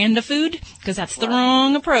different brand of food, because that's the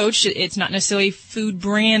wrong approach. It's not necessarily food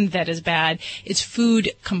brand that is bad. It's food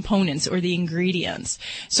components or the ingredients.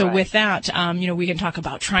 So with that, we can talk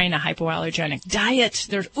about trying a hypoallergenic diet.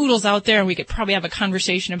 There's oodles out there, and we could probably have a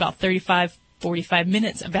conversation about 45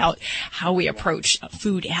 minutes about how we approach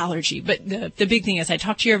food allergy. But the big thing is I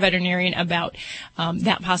talk to your veterinarian about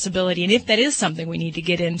that possibility, and if that is something we need to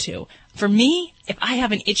get into. For me, if I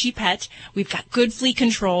have an itchy pet, we've got good flea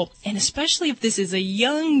control, and especially if this is a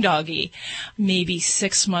young doggy, maybe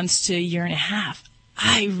 6 months to a year and a half,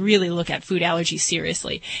 I really look at food allergies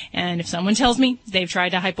seriously. And if someone tells me they've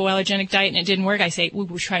tried a hypoallergenic diet and it didn't work, I say,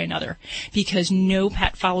 we'll try another. Because no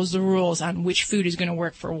pet follows the rules on which food is going to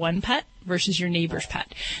work for one pet versus your neighbor's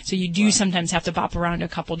pet. So you do sometimes have to bop around a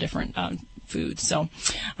couple different foods. So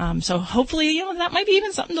hopefully, that might be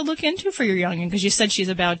even something to look into for your youngin', because you said she's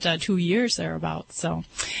about 2 years thereabouts. So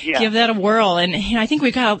give that a whirl. And I think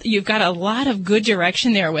you've got a lot of good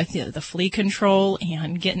direction there with the flea control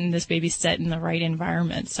and getting this baby set in the right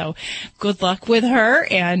environment. So good luck with her,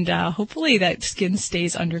 and hopefully that skin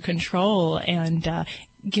stays under control, and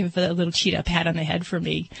give a little cheetah a pat on the head for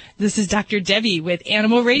me. This is Dr. Debbie with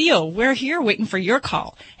Animal Radio. We're here waiting for your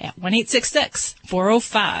call at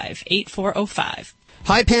 1-866-405-8405.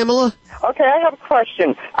 Hi, Pamela. Okay, I have a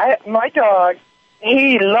question. My dog,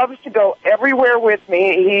 he loves to go everywhere with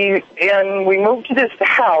me. And we moved to this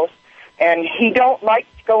house, and he don't like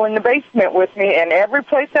to go in the basement with me. And every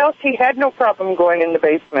place else, he had no problem going in the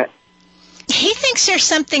basement. He thinks there's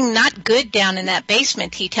something not good down in that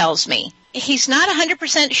basement, he tells me. He's not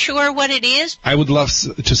 100% sure what it is. I would love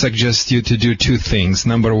to suggest you to do two things.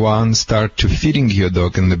 Number one, start to feeding your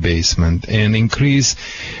dog in the basement and increase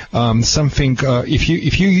something. If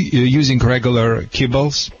you're using regular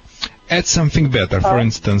kibbles, add something better. For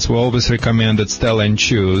instance, we always recommended Stella and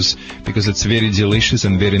Chews because it's very delicious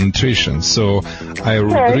and very nutritious. So I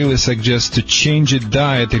really suggest to change your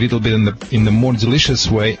diet a little bit in the more delicious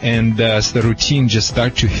way, and as the routine, just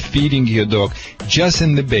start to feeding your dog just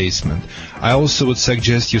in the basement. I also would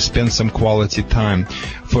suggest you spend some quality time.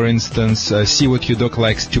 For instance, see what your dog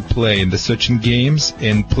likes to play in the certain games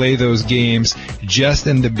and play those games just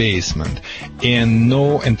in the basement. And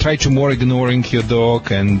try to more ignoring your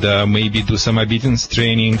dog and maybe do some obedience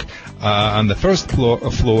training on the first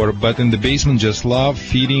floor, but in the basement just love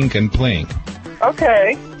feeding and playing.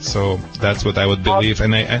 Okay. So that's what I would believe,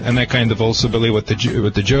 and I kind of also believe what the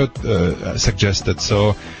Joe suggested.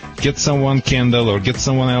 So get someone, Kendall, or get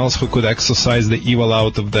someone else who could exorcise the evil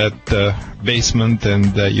out of that basement,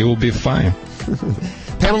 and you will be fine.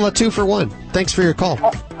 Pamela, 2 for 1. Thanks for your call.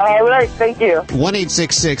 All right, thank you.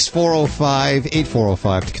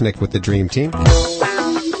 1-866-405-8405 to connect with the Dream Team.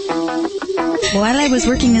 While I was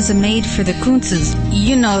working as a maid for the Kuntzes,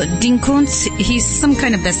 you know, Dean Kuntz, he's some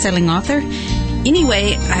kind of best-selling author.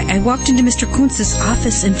 Anyway, I walked into Mr. Kuntz's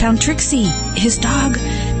office and found Trixie, his dog,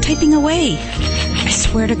 typing away. I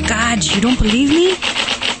swear to God, you don't believe me?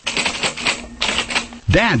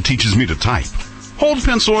 Dad teaches me to type. Hold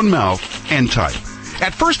pencil in mouth and type.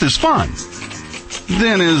 At first is fun,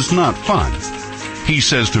 then is not fun. He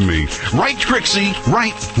says to me, "Write, Trixie,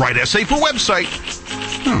 write essay for website."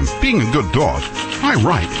 Being a good dog, I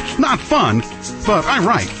write. Not fun, but I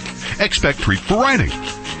write. Expect treat for writing.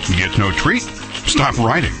 Get no treat? Stop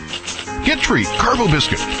writing. Get treat, Carbo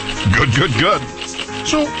biscuit. Good.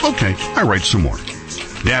 So, okay, I write some more.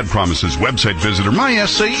 Dad promises website visitor my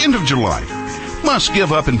essay end of July. Must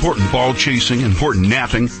give up important ball chasing, important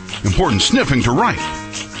napping, important sniffing to write.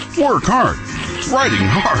 Work hard. Writing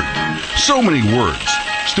hard. So many words.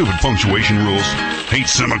 Stupid punctuation rules. Hate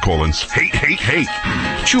semicolons. Hate.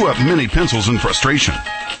 Chew up mini pencils in frustration.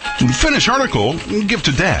 Finish article, give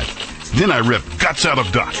to Dad. Then I rip guts out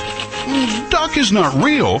of duck. Duck is not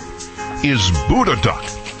real. Is Buddha duck.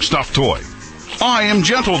 Stuffed toy. I am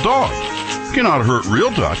gentle dog. Cannot hurt real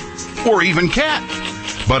duck. Or even cat.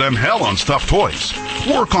 But I'm hell on stuffed toys.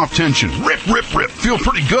 Work off tension. Rip. Feel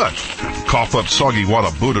pretty good. Cough up soggy wad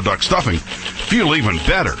of Buddha duck stuffing. Feel even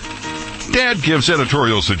better. Dad gives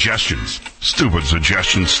editorial suggestions. Stupid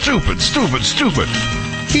suggestions. Stupid.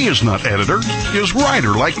 He is not editor. He is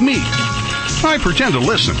writer like me. I pretend to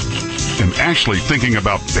listen. I'm actually thinking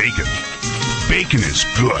about bacon. Bacon is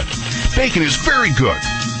good. Bacon is very good.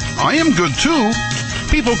 I am good too.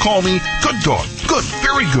 People call me good dog. Good.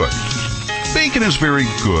 Very good. Bacon is very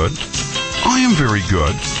good. I am very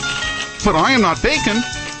good. But I am not bacon.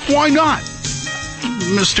 Why not?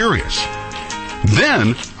 Mysterious.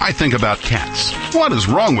 Then I think about cats. What is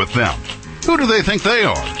wrong with them? Who do they think they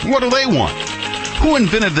are? What do they want? Who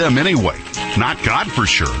invented them anyway? Not God for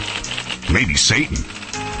sure. Maybe Satan.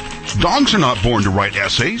 Dogs are not born to write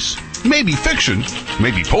essays. Maybe fiction.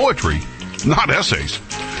 Maybe poetry. Not essays.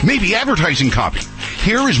 Maybe advertising copy.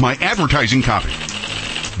 Here is my advertising copy.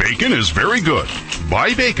 Bacon is very good.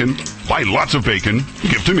 Buy bacon. Buy lots of bacon.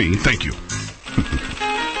 Give to me. Thank you.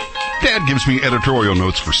 Dad gives me editorial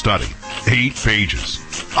notes for study. 8 pages.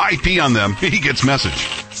 I pee on them. He gets message.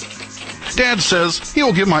 Dad says he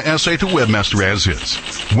will give my essay to Webmaster as is.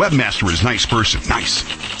 Webmaster is nice person. Nice.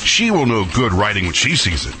 She will know good writing when she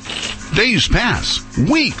sees it. Days pass.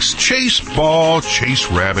 Weeks. Chase ball. Chase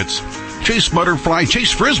rabbits. Chase butterfly.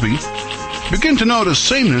 Chase frisbee. Begin to notice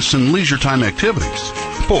sameness in leisure time activities.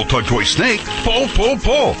 Pull tug toy snake. Pull. Pull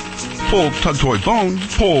tug toy bone.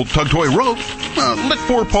 Pull tug toy rope. Lick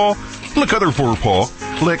forepaw. Lick other forepaw.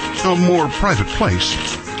 Lick a more private place.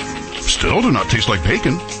 Still do not taste like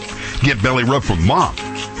bacon. Get belly rub from Mom.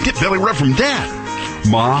 Get belly rub from Dad.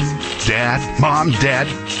 Mom, Dad.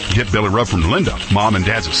 Get belly rub from Linda, Mom and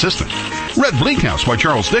Dad's assistant. Red Bleak House by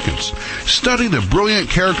Charles Dickens. Study the brilliant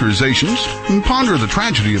characterizations and ponder the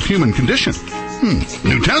tragedy of human condition.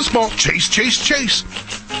 New tennis ball. Chase.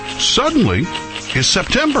 Suddenly, it's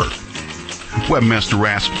September. Webmaster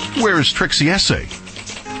asked, "Where is Trixie essay?"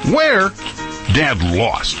 Where? Dad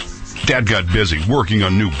lost. Dad got busy working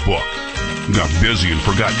on new book. Got busy and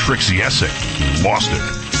forgot Trixie essay. Lost it.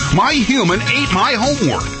 My human ate my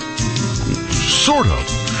homework. Sort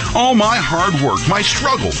of. All my hard work, my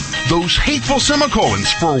struggle, those hateful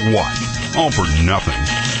semicolons for what? All for nothing.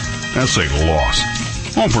 Essay lost.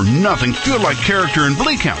 All for nothing. Feel like character in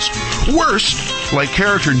Bleak House. Worse, like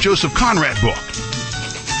character in Joseph Conrad book.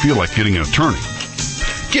 Feel like getting an attorney.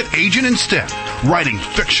 Get agent instead. Writing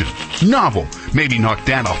fiction. Novel. Maybe knock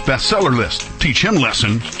Dad off bestseller list. Teach him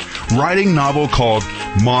lesson. Writing novel called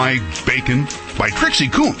My Bacon by Trixie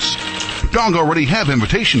Kuntz. dog already have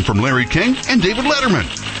invitation from Larry King and David Letterman?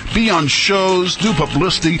 Be on shows, do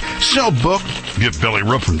publicity, sell book, get belly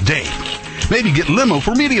rub from Dave. Maybe get limo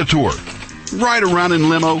for media tour. Ride around in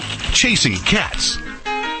limo, chasing cats.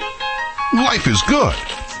 Life is good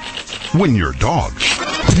when you're a dog.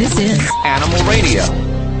 This is Animal Radio.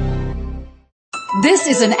 This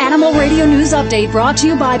is an Animal Radio News Update brought to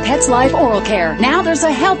you by Pets Life Oral Care. Now there's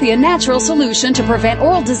a healthy and natural solution to prevent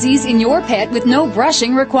oral disease in your pet with no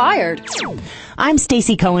brushing required. I'm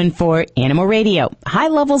Stacy Cohen for Animal Radio. High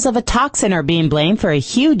levels of a toxin are being blamed for a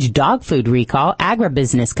huge dog food recall.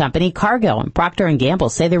 Agribusiness company Cargill and Procter & Gamble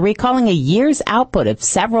say they're recalling a year's output of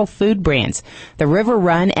several food brands. The River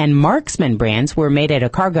Run and Marksman brands were made at a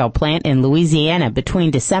Cargill plant in Louisiana between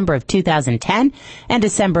December of 2010 and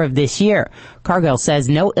December of this year. Cargill says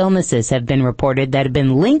no illnesses have been reported that have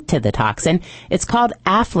been linked to the toxin. It's called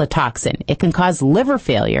aflatoxin. It can cause liver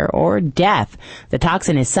failure or death. The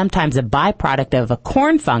toxin is sometimes a byproduct of a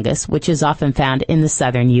corn fungus, which is often found in the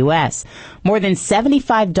southern U.S. More than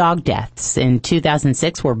 75 dog deaths in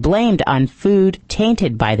 2006 were blamed on food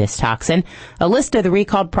tainted by this toxin. A list of the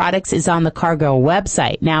recalled products is on the Cargill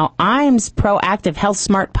website. Now, Iams Proactive Health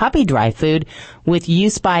Smart Puppy Dry Food, with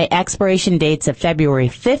use by expiration dates of February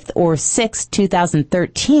 5th or 6th,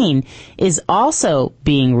 2013, is also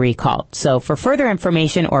being recalled. So for further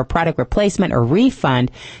information or product replacement or refund,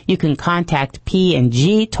 you can contact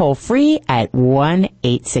P&G toll-free at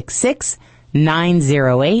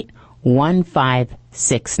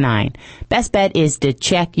 1-866-908-1569. Best bet is to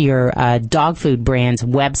check your dog food brand's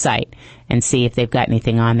website and see if they've got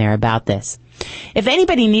anything on there about this. If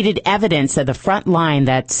anybody needed evidence of the front line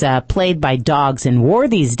that's played by dogs in war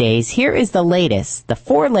these days, here is the latest. The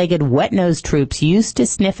four-legged wet-nosed troops used to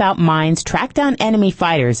sniff out mines, track down enemy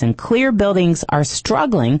fighters, and clear buildings are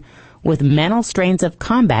struggling with mental strains of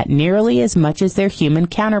combat nearly as much as their human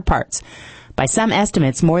counterparts. By some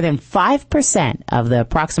estimates, more than 5% of the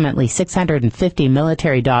approximately 650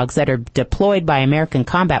 military dogs that are deployed by American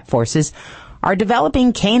combat forces are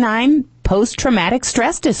developing canine post-traumatic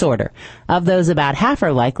stress disorder. Of those, about half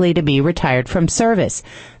are likely to be retired from service.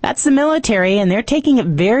 That's the military, and they're taking a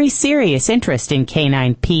very serious interest in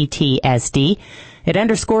canine PTSD. It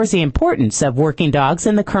underscores the importance of working dogs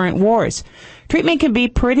in the current wars. Treatment can be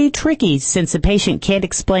pretty tricky since the patient can't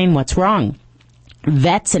explain what's wrong.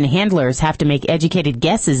 Vets and handlers have to make educated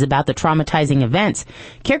guesses about the traumatizing events.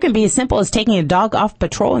 Care can be as simple as taking a dog off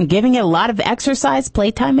patrol and giving it a lot of exercise,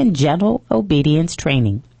 playtime, and gentle obedience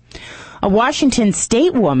training. A Washington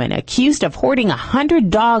state woman accused of hoarding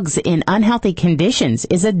 100 dogs in unhealthy conditions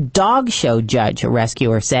is a dog show judge, a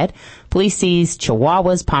rescuer said. Police seized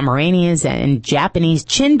Chihuahuas, Pomeranians, and Japanese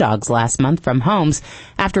chin dogs last month from homes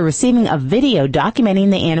after receiving a video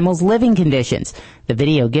documenting the animals' living conditions. The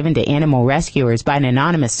video given to animal rescuers by an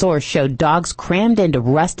anonymous source showed dogs crammed into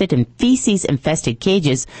rusted and feces-infested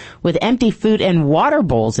cages with empty food and water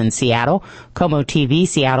bowls in Seattle. Como TV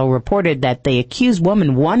Seattle reported that the accused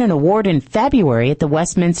woman won an award in February at the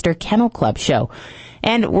Westminster Kennel Club show.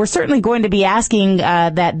 And we're certainly going to be asking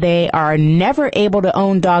that they are never able to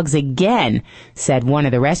own dogs again, said one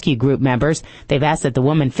of the rescue group members. They've asked that the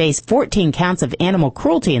woman face 14 counts of animal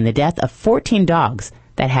cruelty in the death of 14 dogs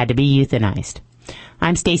that had to be euthanized.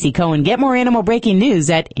 I'm Stacy Cohen. Get more animal breaking news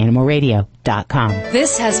at animalradio.com.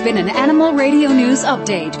 This has been an Animal Radio News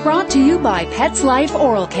Update brought to you by Pets Life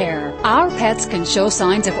Oral Care. Our pets can show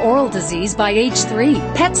signs of oral disease by age 3.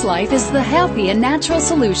 Pets Life is the healthy and natural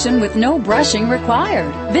solution with no brushing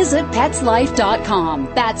required. Visit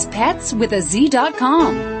PetsLife.com. That's pets with a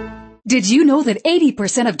Z.com. Did you know that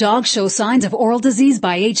 80% of dogs show signs of oral disease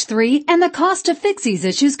by age 3, and the cost to fix these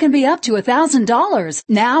issues can be up to $1,000?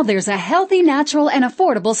 Now there's a healthy, natural, and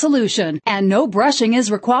affordable solution, and no brushing is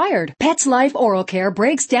required. Pets Life Oral Care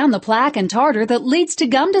breaks down the plaque and tartar that leads to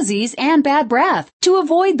gum disease and bad breath. To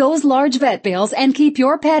avoid those large vet bills and keep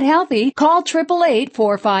your pet healthy, call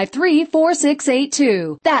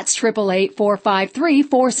 888-453-4682. That's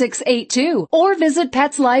 888-453-4682. Or visit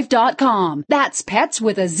PetsLife.com. That's pets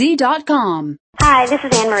with a Z.com. Hi, this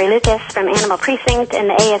is Anne-Marie Lucas from Animal Precinct in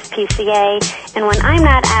the ASPCA, and when I'm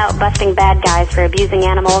not out busting bad guys for abusing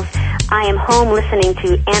animals, I am home listening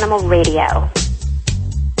to Animal Radio.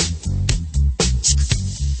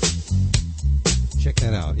 Check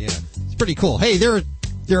that out, yeah. It's pretty cool. Hey, there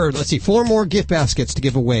are, let's see, 4 more gift baskets to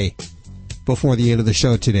give away before the end of the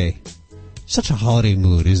show today. Such a holiday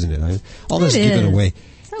mood, isn't it? All this given away.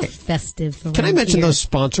 So festive. Can I mention those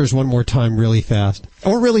sponsors one more time really fast?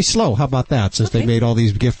 Or really slow. How about that, since they made all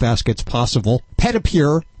these gift baskets possible?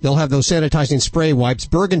 Petapure. They'll have those sanitizing spray wipes.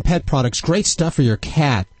 Bergen Pet Products. Great stuff for your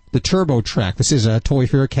cat. the Turbo Track. This is a toy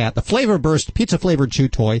for your cat. The Flavor Burst pizza-flavored chew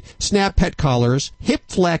toy. Snap pet collars. Hip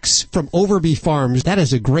Flex from Overby Farms. That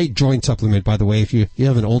is a great joint supplement, by the way. If you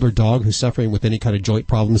have an older dog who's suffering with any kind of joint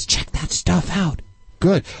problems, check that stuff out.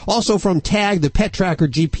 Good. Also from Tag, the Pet Tracker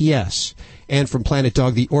GPS. And from Planet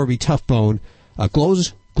Dog, the Orby Tough Bone.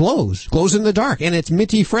 Glows in the dark, and it's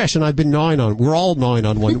minty fresh, and I've been we're all gnawing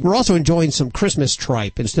on one. We're also enjoying some Christmas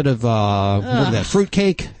tripe instead of, what is that,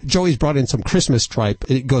 fruitcake? Joey's brought in some Christmas tripe.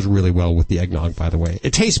 It goes really well with the eggnog, by the way.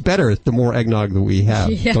 It tastes better the more eggnog that we have.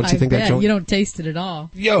 Yeah, Don't you think that, Joey? You don't taste it at all.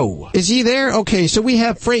 Yo. Is he there? Okay, so we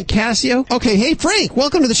have Frank Cassio. Okay, hey, Frank,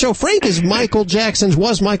 welcome to the show. Frank is Michael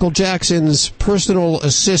Jackson's personal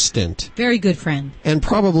assistant. Very good friend. And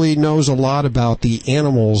probably knows a lot about the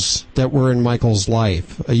animals that were in Michael's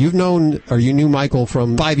life. You knew Michael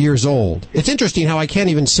from 5 years old. It's interesting how I can't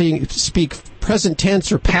even speak present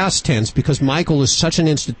tense or past tense because Michael is such an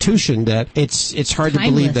institution that it's hard to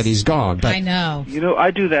believe that he's gone. But I know.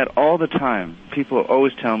 I do that all the time. People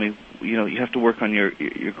always tell me, you have to work on your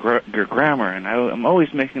grammar, and I'm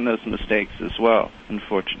always making those mistakes as well,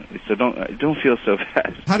 unfortunately. So don't feel so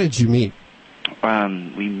bad. How did you meet?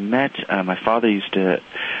 We met, my father used to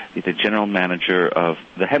be the general manager of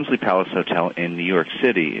the Hemsley Palace Hotel in New York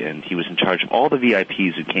City, and he was in charge of all the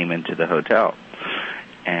VIPs who came into the hotel.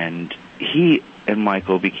 And he and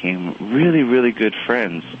Michael became really, really good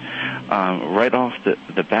friends right off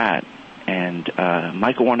the bat. And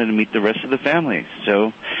Michael wanted to meet the rest of the family.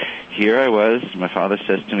 So here I was. My father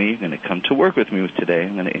says to me, "You're going to come to work with me today.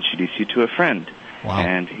 I'm going to introduce you to a friend." Wow.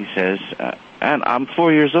 And he says, and I'm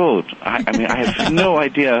 4 years old. I have no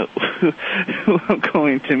idea who I'm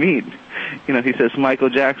going to meet. He says,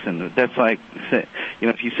 Michael Jackson. That's like,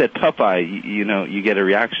 if you said Popeye, you get a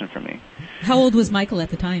reaction from me. How old was Michael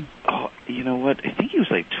at the time? Oh, you know what? I think he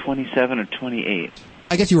was like 27 or 28.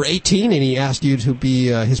 I guess you were 18 and he asked you to be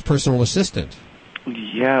his personal assistant.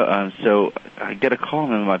 Yeah, so I get a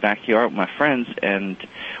call in my backyard with my friends, and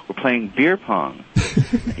we're playing beer pong. I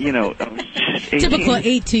was just 18. Typical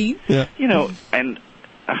 18. Yeah. And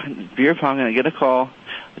beer pong, and I get a call.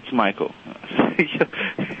 It's Michael.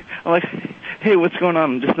 I'm like, hey, what's going on?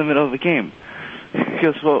 I'm just in the middle of the game. He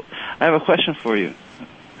goes, well, I have a question for you.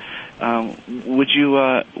 Would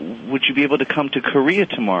you be able to come to Korea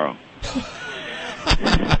tomorrow?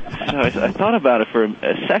 So I thought about it for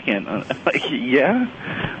a second. I'm like, yeah,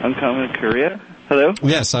 I'm coming to Korea. Hello?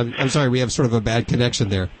 Yes, I'm sorry. We have sort of a bad connection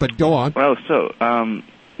there, but go on. Well, so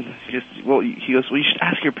he goes, well, you should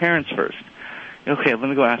ask your parents first. Okay, let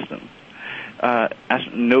me go ask them.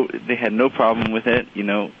 They had no problem with it,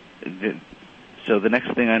 So the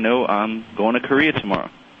next thing I know, I'm going to Korea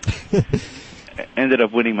tomorrow. Ended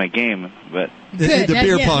up winning my game, but the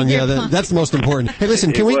beer pong, that's the most important. Hey,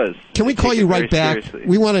 listen, can we call you right back? Seriously.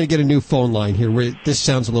 We want to get a new phone line here. This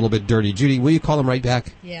sounds a little bit dirty. Judy, will you call him right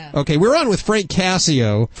back? Yeah. Okay, we're on with Frank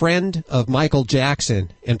Cassio, friend of Michael Jackson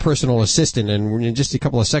and personal assistant, and in just a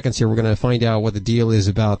couple of seconds here, we're going to find out what the deal is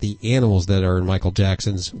about the animals that were in Michael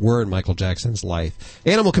Jackson's life.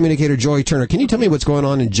 Animal communicator Joey Turner, can you tell me what's going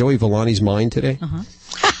on in Joey Villani's mind today?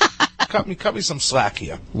 Cut me some slack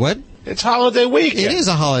here. What? It's holiday weekend. It is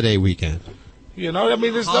a holiday weekend.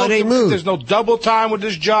 There's no double time with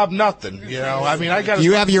this job, nothing. I got.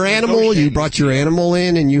 You have your animal. You brought your animal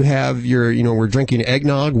in, and you have your. We're drinking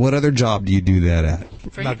eggnog. What other job do you do that at?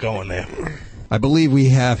 I'm not going there. I believe we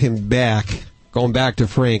have him back. Going back to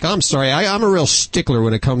Frank. I'm sorry. I'm a real stickler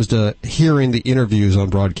when it comes to hearing the interviews on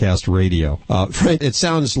broadcast radio. Frank, it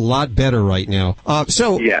sounds a lot better right now.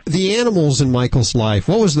 The animals in Michael's life,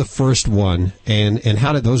 what was the first one, and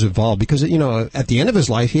how did those evolve? Because, at the end of his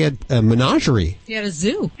life, he had a menagerie. He had a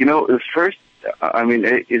zoo. The first,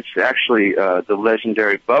 it's actually the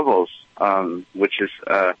legendary Bubbles, which is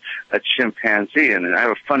a chimpanzee. And I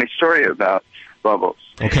have a funny story about Bubbles.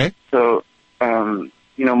 Okay. So,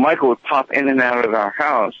 Michael would pop in and out of our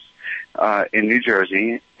house in New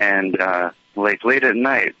Jersey, and late at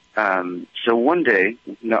night. So one day,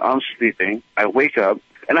 I'm sleeping. I wake up,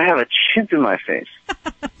 and I have a chimp in my face.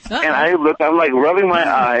 And I'm like rubbing my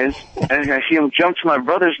eyes, and I see him jump to my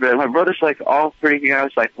brother's bed. My brother's like all freaking out.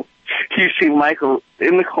 It's like, you see Michael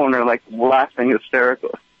in the corner, like laughing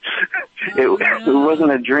hysterical. It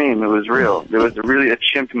wasn't a dream. It was real. There was really a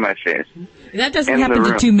chimp in my face. That doesn't happen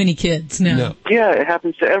to too many kids, no. Yeah, it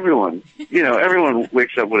happens to everyone. Everyone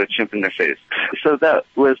wakes up with a chimp in their face. So that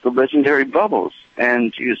was the legendary Bubbles.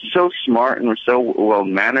 And he was so smart and so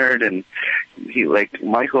well-mannered, and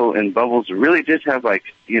Michael and Bubbles really did have, a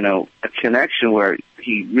connection where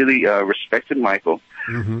he really respected Michael.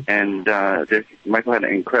 Mm-hmm. And Michael had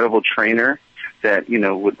an incredible trainer that,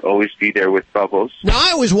 would always be there with Bubbles. Now,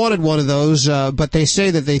 I always wanted one of those, but they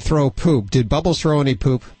say that they throw poop. Did Bubbles throw any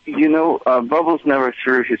poop? Bubbles never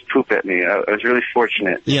threw his poop at me. I was really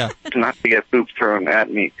fortunate not to get poop thrown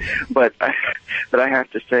at me. But I have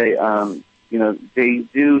to say, they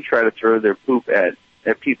do try to throw their poop at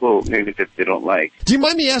people maybe that they don't like. Do you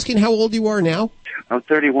mind me asking how old you are now? I'm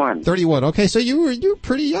 31. 31. Okay, so you're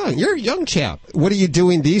pretty young. You're a young chap. What are you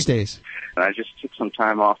doing these days? I just took some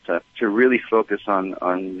time off to really focus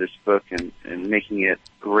on this book and making it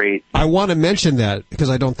great. I want to mention that because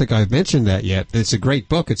I don't think I've mentioned that yet. It's a great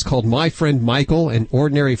book. It's called My Friend Michael, An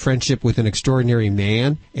Ordinary Friendship with an Extraordinary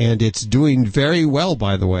Man, and it's doing very well,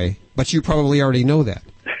 by the way. But you probably already know that.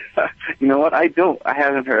 You know what? I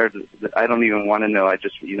haven't heard. I don't even want to know. I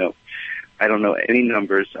just, I don't know any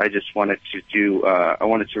numbers. I just wanted to I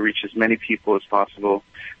wanted to reach as many people as possible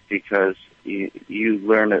because you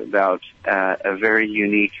learn about a very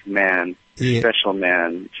unique man, special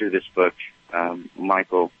man through this book,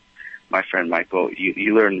 Michael, my friend Michael.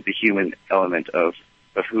 You learn the human element of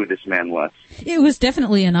who this man was. It was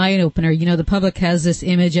definitely an eye-opener. The public has this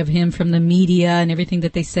image of him from the media and everything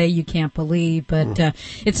that they say you can't believe, but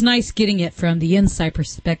it's nice getting it from the inside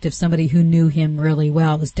perspective, somebody who knew him really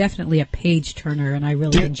well. It was definitely a page-turner, and I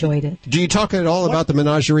really enjoyed it. Do you talk at all about the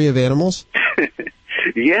menagerie of animals?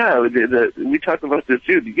 Yeah, we talk about the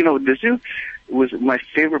zoo. The zoo was my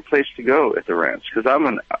favorite place to go at the ranch because I'm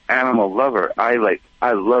an animal lover. I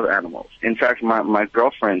love animals. In fact, my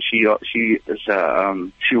girlfriend, she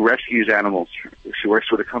rescues animals. She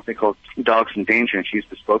works with a company called Dogs in Danger, and she's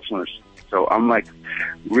the spokesman. So I'm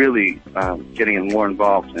really getting more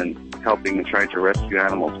involved in helping and trying to rescue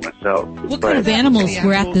animals myself. What kind of animals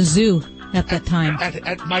were at the zoo at that time?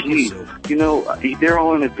 At Michael's Zoo. They're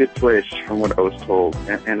all in a good place from what I was told,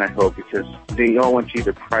 and I hope because they all went to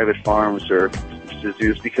either private farms or to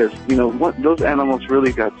zoos because, those animals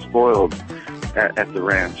really got spoiled at the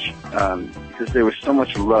ranch because there was so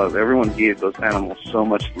much love. Everyone gave those animals so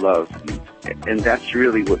much love, and that's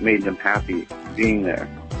really what made them happy being there.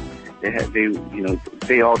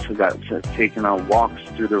 They also got taken on walks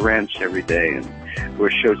through the ranch every day and were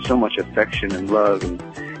showed so much affection and love, and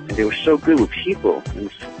they were so good with people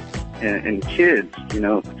and kids,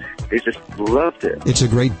 They just loved it. It's a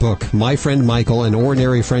great book. My Friend Michael, An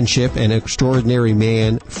Ordinary Friendship, An Extraordinary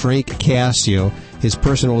Man, Frank Cassio, his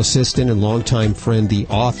personal assistant and longtime friend, the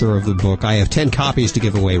author of the book. I have 10 copies to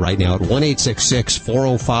give away right now at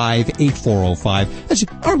 1-866-405-8405. That's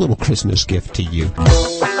our little Christmas gift to you.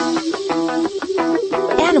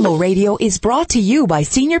 Animal Radio is brought to you by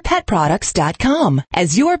SeniorPetProducts.com.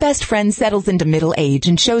 As your best friend settles into middle age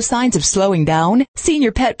and shows signs of slowing down,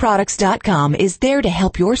 SeniorPetProducts.com is there to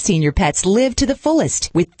help your senior pets live to the fullest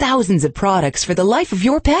with thousands of products for the life of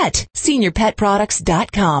your pet.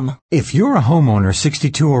 SeniorPetProducts.com. If you're a homeowner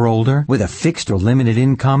 62 or older with a fixed or limited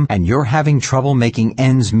income and you're having trouble making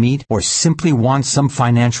ends meet or simply want some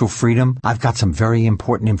financial freedom, I've got some very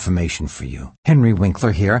important information for you. Henry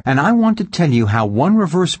Winkler here, and I want to tell you how One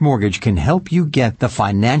Reverse Mortgage can help you get the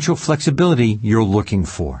financial flexibility you're looking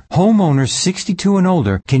for. Homeowners 62 and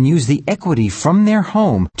older can use the equity from their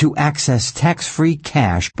home to access tax-free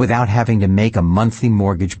cash without having to make a monthly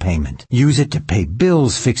mortgage payment. Use it to pay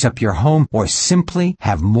bills, fix up your home, or simply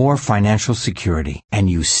have more financial security, and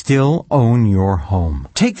you still own your home.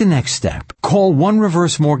 Take the next step. Call One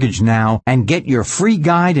Reverse Mortgage now and get your free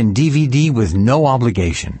guide and DVD with no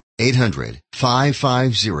obligation.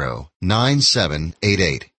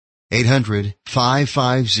 800-550-9788.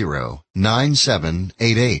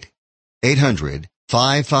 800-550-9788.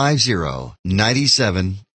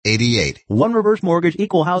 800-550-9788. One Reverse Mortgage,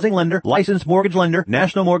 Equal Housing Lender, Licensed Mortgage Lender,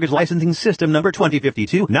 National Mortgage Licensing System number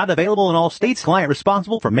 2052, not available in all states, client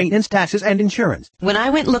responsible for maintenance, taxes, and insurance. When I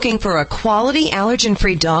went looking for a quality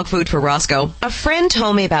allergen-free dog food for Roscoe, a friend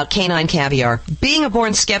told me about Canine Caviar. Being a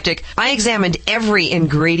born skeptic, I examined every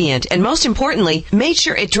ingredient and most importantly, made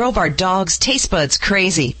sure it drove our dog's taste buds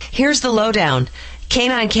crazy. Here's the lowdown.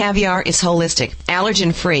 Canine Caviar is holistic,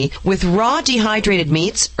 allergen-free, with raw dehydrated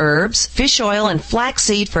meats, herbs, fish oil, and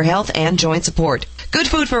flaxseed for health and joint support. Good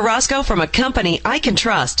food for Roscoe from a company I can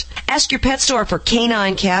trust. Ask your pet store for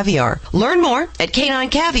Canine Caviar. Learn more at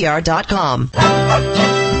caninecaviar.com.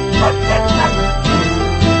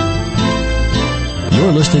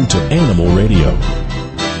 You're listening to Animal Radio.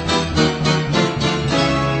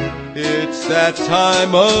 It's that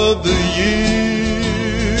time of the year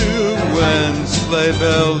when sleigh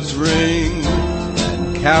bells ring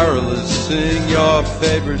and carolers sing your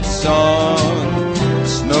favorite song.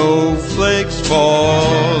 Snowflakes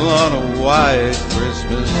fall on a white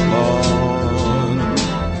Christmas lawn.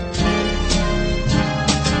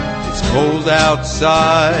 It's cold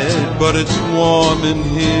outside, but it's warm in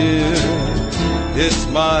here. It's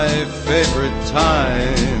my favorite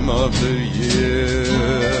time of the year.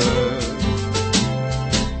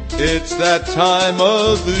 It's that time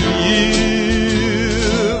of the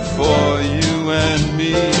year for you and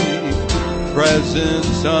me.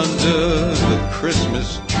 Presents under the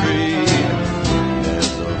Christmas tree.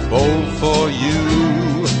 There's a bowl for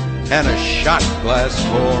you and a shot glass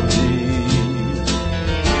for me.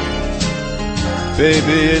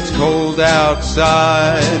 Baby, it's cold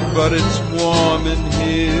outside, but it's warm in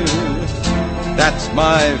here. That's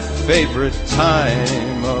my favorite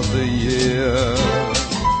time of the year.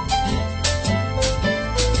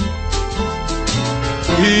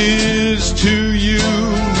 Here's to you,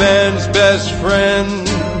 man's best friend.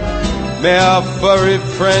 May our furry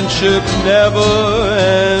friendship never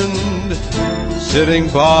end. Sitting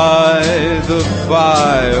by the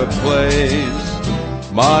fireplace,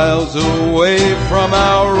 miles away from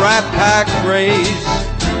our rat pack race,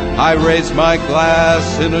 I raise my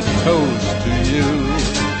glass in a toast to you.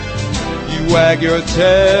 You wag your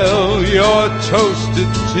tail, you're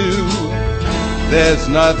toasted too. There's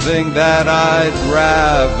nothing that I'd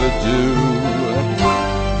rather do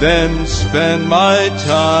than spend my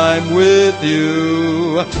time with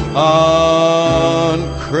you on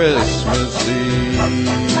Christmas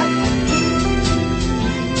Eve.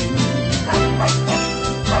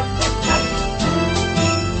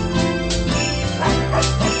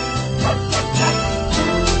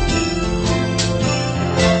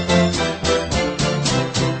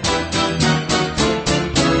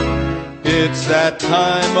 It's that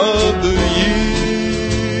time of the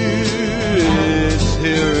year, it's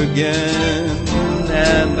here again,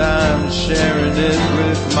 and I'm sharing it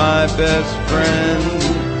with my best friend.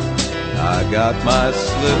 I got my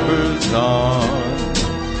slippers on,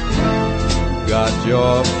 got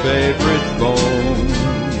your favorite bone.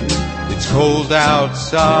 It's cold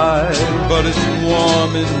outside, but it's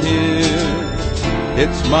warm in here.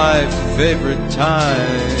 It's my favorite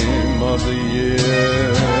time of the year.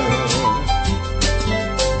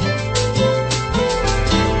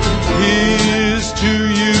 Here's to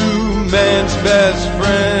you, man's best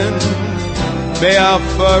friend. May our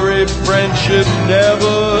furry friendship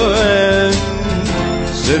never end.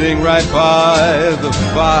 Sitting right by the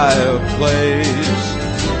fireplace,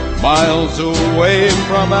 miles away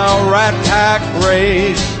from our rat pack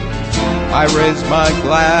race, I raise my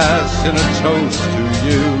glass in a toast to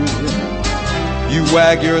you. You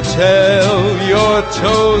wag your tail, you're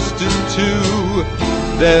toasted too.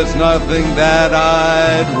 There's nothing that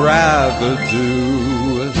I'd rather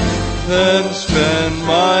do than spend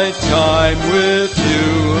my time with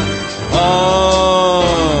you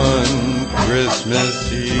on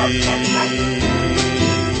Christmas Eve.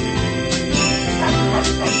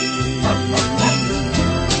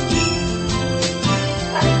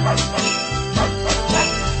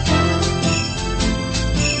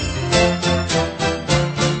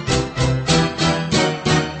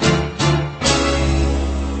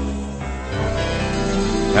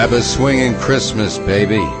 Have a swinging Christmas,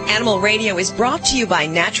 baby. Animal Radio is brought to you by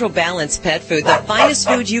Natural Balance Pet Food, the finest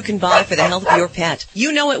food you can buy for the health of your pet.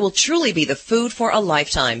 You know it will truly be the food for a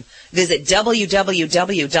lifetime. Visit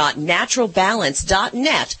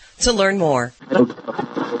www.naturalbalance.net to learn more.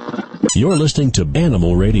 You're listening to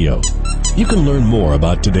Animal Radio. You can learn more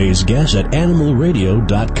about today's guest at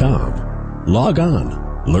animalradio.com. Log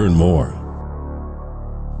on. Learn more.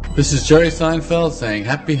 This is Jerry Seinfeld saying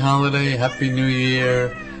Happy Holiday, Happy New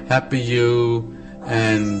Year, Happy You,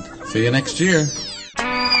 and see you next year. Jingle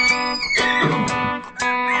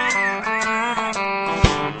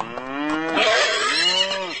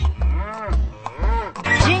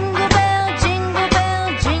bell, jingle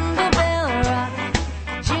bell, jingle bell rock.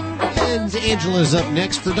 Jingle bell. And Angela's up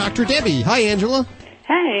next for Dr. Debbie. Hi, Angela.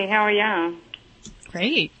 Hey, how are you?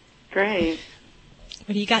 Great. Great.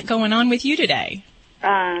 What do you got going on with you today?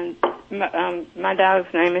 My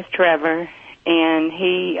dog's name is Trevor, and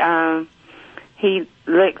he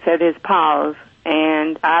licks at his paws,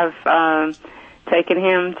 and I've taken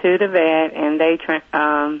him to the vet, and they told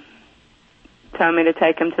me to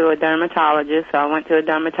take him to a dermatologist. So I went to a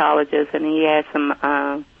dermatologist, and he had some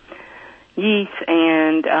yeast,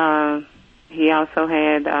 and he also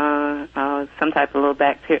had some type of little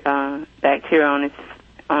bacteria on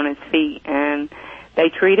his feet, and they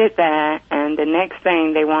treated that, and the next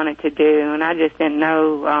thing they wanted to do, and I just didn't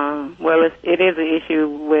know, it is an issue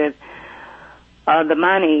with the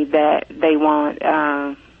money that they want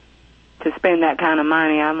to spend that kind of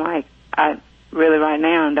money. I'm like, I really right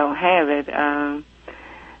now don't have it.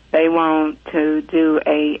 They want to do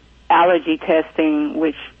a allergy testing,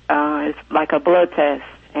 which is it's like a blood test,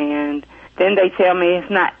 and then they tell me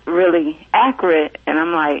it's not really accurate, and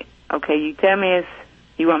I'm like, okay, you tell me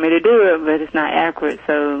you want me to do it, but it's not accurate,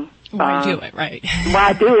 so why do it, right?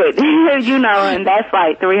 Why do it? And that's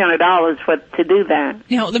like $300 to do that.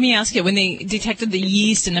 Now, let me ask you, when they detected the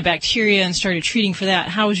yeast and the bacteria and started treating for that,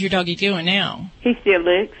 how is your doggy doing now? He still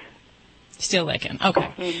licks. Still licking.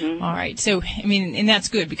 Okay. Mm-hmm. All right. So, I mean, and that's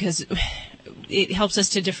good because it helps us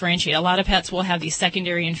to differentiate. A lot of pets will have these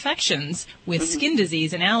secondary infections with skin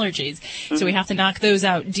disease and allergies. So we have to knock those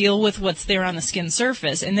out, deal with what's there on the skin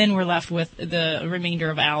surface, and then we're left with the remainder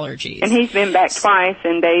of allergies. And he's been back twice,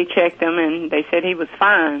 and they checked him, and they said he was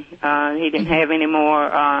fine. He didn't have any more.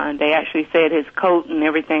 They actually said his coat and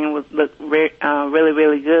everything looked really,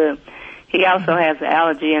 really good. He also has an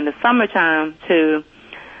allergy in the summertime to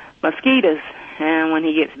mosquitoes, and when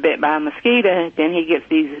he gets bit by a mosquito, then he gets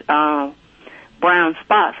these brown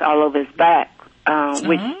spots all over his back,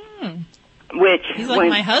 which he's like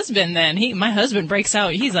my husband. Then my husband breaks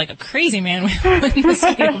out. He's like a crazy man with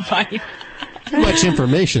mosquito bite. Too much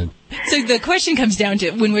information. So the question comes down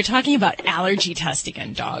to when we're talking about allergy testing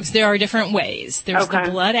in dogs, there are different ways. There's the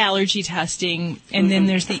blood allergy testing, and then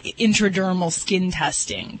there's the intradermal skin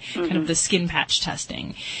testing, kind of the skin patch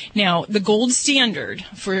testing. Now, the gold standard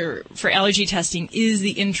for allergy testing is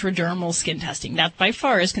the intradermal skin testing. That by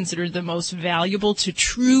far is considered the most valuable to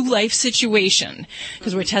true life situation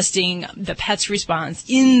because we're testing the pet's response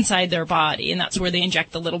inside their body, and that's where they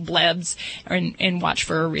inject the little blebs and watch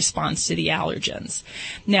for a response to the allergens.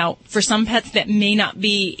 Now, for some pets, that may not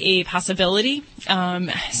be a possibility. Some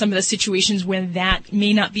of the situations when that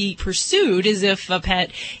may not be pursued is if a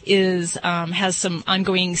pet has some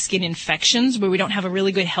ongoing skin infections where we don't have a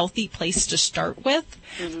really good, healthy place to start with.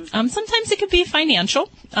 Sometimes it could be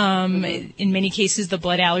financial. In many cases, the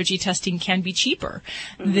blood allergy testing can be cheaper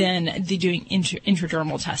than doing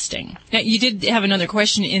intradermal testing. Now, you did have another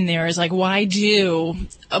question in there, is like, why do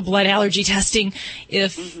a blood allergy testing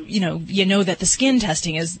if you know that the skin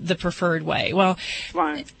testing is the preferred way? Well,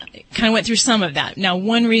 kind of went through some of that. Now,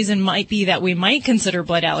 one reason might be that we might consider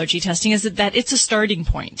blood allergy testing is that it's a starting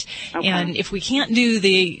point. And if we can't do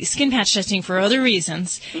the skin patch testing for other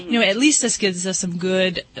reasons, at least this gives us some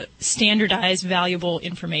good, standardized, valuable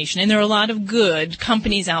information. And there are a lot of good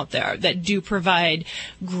companies out there that do provide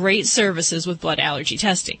great services with blood allergy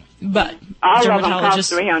testing. But all of them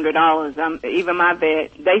cost $300. Even my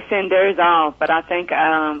vet, they send theirs off. But I think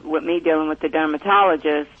with me dealing with the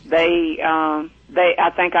dermatologist,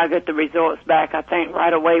 I think I get the results back, I think,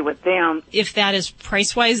 right away with them. If that is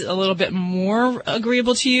price-wise a little bit more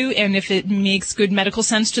agreeable to you, and if it makes good medical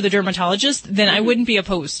sense to the dermatologist, then I wouldn't be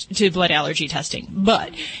opposed to blood allergy testing.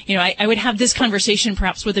 But, I would have this conversation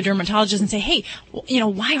perhaps with the dermatologist and say, hey,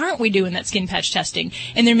 why aren't we doing that skin patch testing?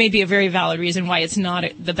 And there may be a very valid reason why it's not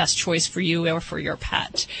the best choice for you or for your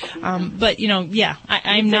pet. But,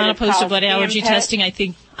 I'm not opposed to blood allergy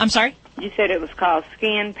testing. I'm sorry? You said it was called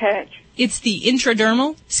skin patch? It's the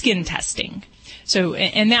intradermal skin testing. So,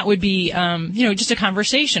 and that would be, just a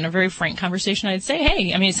conversation, a very frank conversation. I'd say,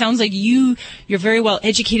 hey, it sounds like you're very well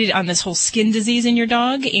educated on this whole skin disease in your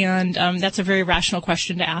dog, and that's a very rational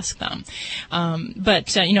question to ask them.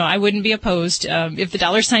 But I wouldn't be opposed, if the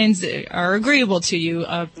dollar signs are agreeable to you,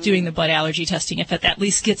 doing the blood allergy testing, if it at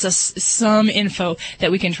least gets us some info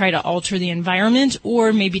that we can try to alter the environment,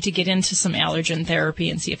 or maybe to get into some allergen therapy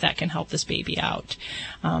and see if that can help this baby out.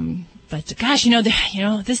 But gosh,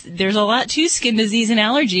 there's a lot to skin disease and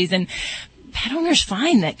allergies, and pet owners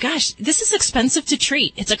find that, gosh, this is expensive to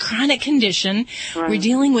treat. It's a chronic condition. Right. We're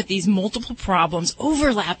dealing with these multiple problems,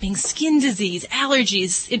 overlapping skin disease,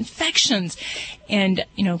 allergies, infections, and,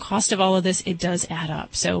 cost of all of this, it does add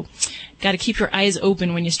up. So, got to keep your eyes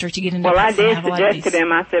open when you start to get into. Well, I did suggest to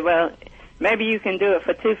them. I said, well, maybe you can do it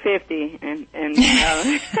for $250, and they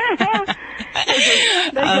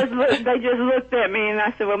just looked at me, and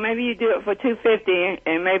I said, well, maybe you do it for $250,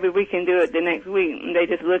 and maybe we can do it the next week. And they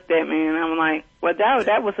just looked at me, and I'm like, well,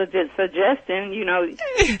 that was a suggestion,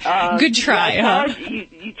 Good try, huh?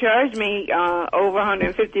 You charged me over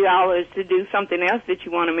 $150 to do something else that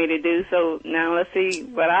you wanted me to do. So now let's see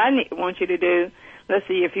what I want you to do. Let's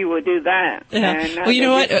see if you will do that. Yeah. Well, you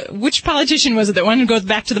know what? Which politician was it that wanted to go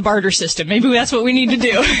back to the barter system? Maybe that's what we need to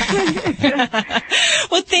do.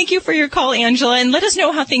 Well, thank you for your call, Angela, and let us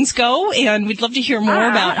know how things go, and we'd love to hear more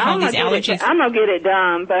about how these allergies. I'm going to get it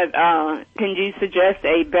done, but can you suggest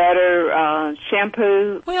a better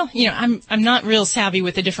shampoo? Well, I'm not real savvy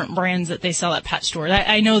with the different brands that they sell at pet stores.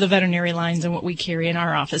 I know the veterinary lines and what we carry in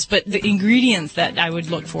our office, but the ingredients that I would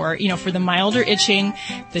look for, for the milder itching,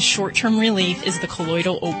 the short-term relief is the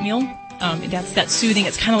colloidal oatmeal. That's soothing.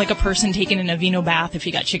 It's kind of like a person taking an Aveeno bath if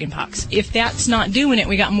you got chicken pox. If that's not doing it,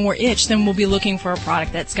 we got more itch, then we'll be looking for a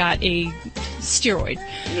product that's got a steroid.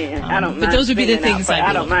 Yeah, I don't. But those would be the things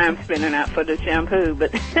I don't mind spending out for the shampoo,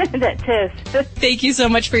 but that test. Thank you so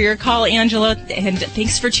much for your call, Angela, and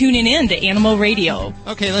thanks for tuning in to Animal Radio.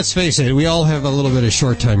 Okay, let's face it. We all have a little bit of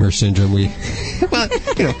short-timer syndrome. Well,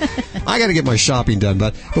 I got to get my shopping done.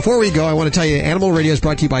 But before we go, I want to tell you, Animal Radio is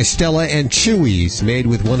brought to you by Stella and Chewy's, made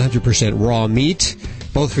with 100% raw meat.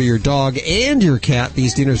 Both for your dog and your cat,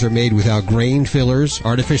 these dinners are made without grain fillers,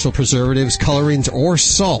 artificial preservatives, colorings, or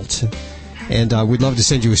salt. And we'd love to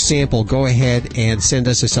send you a sample. Go ahead and send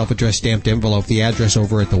us a self-addressed stamped envelope, the address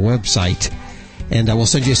over at the website. And we'll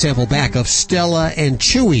send you a sample back of Stella and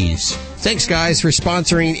Chewy's. Thanks, guys, for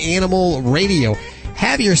sponsoring Animal Radio.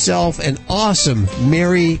 Have yourself an awesome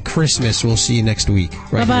Merry Christmas. We'll see you next week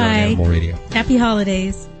right here on Animal Radio. Happy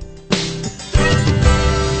holidays.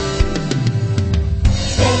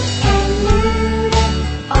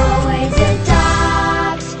 Always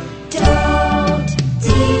adopt, don't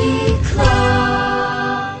declaw.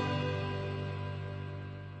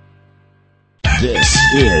 This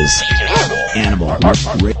is Animal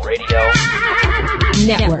Radio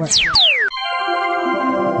Network.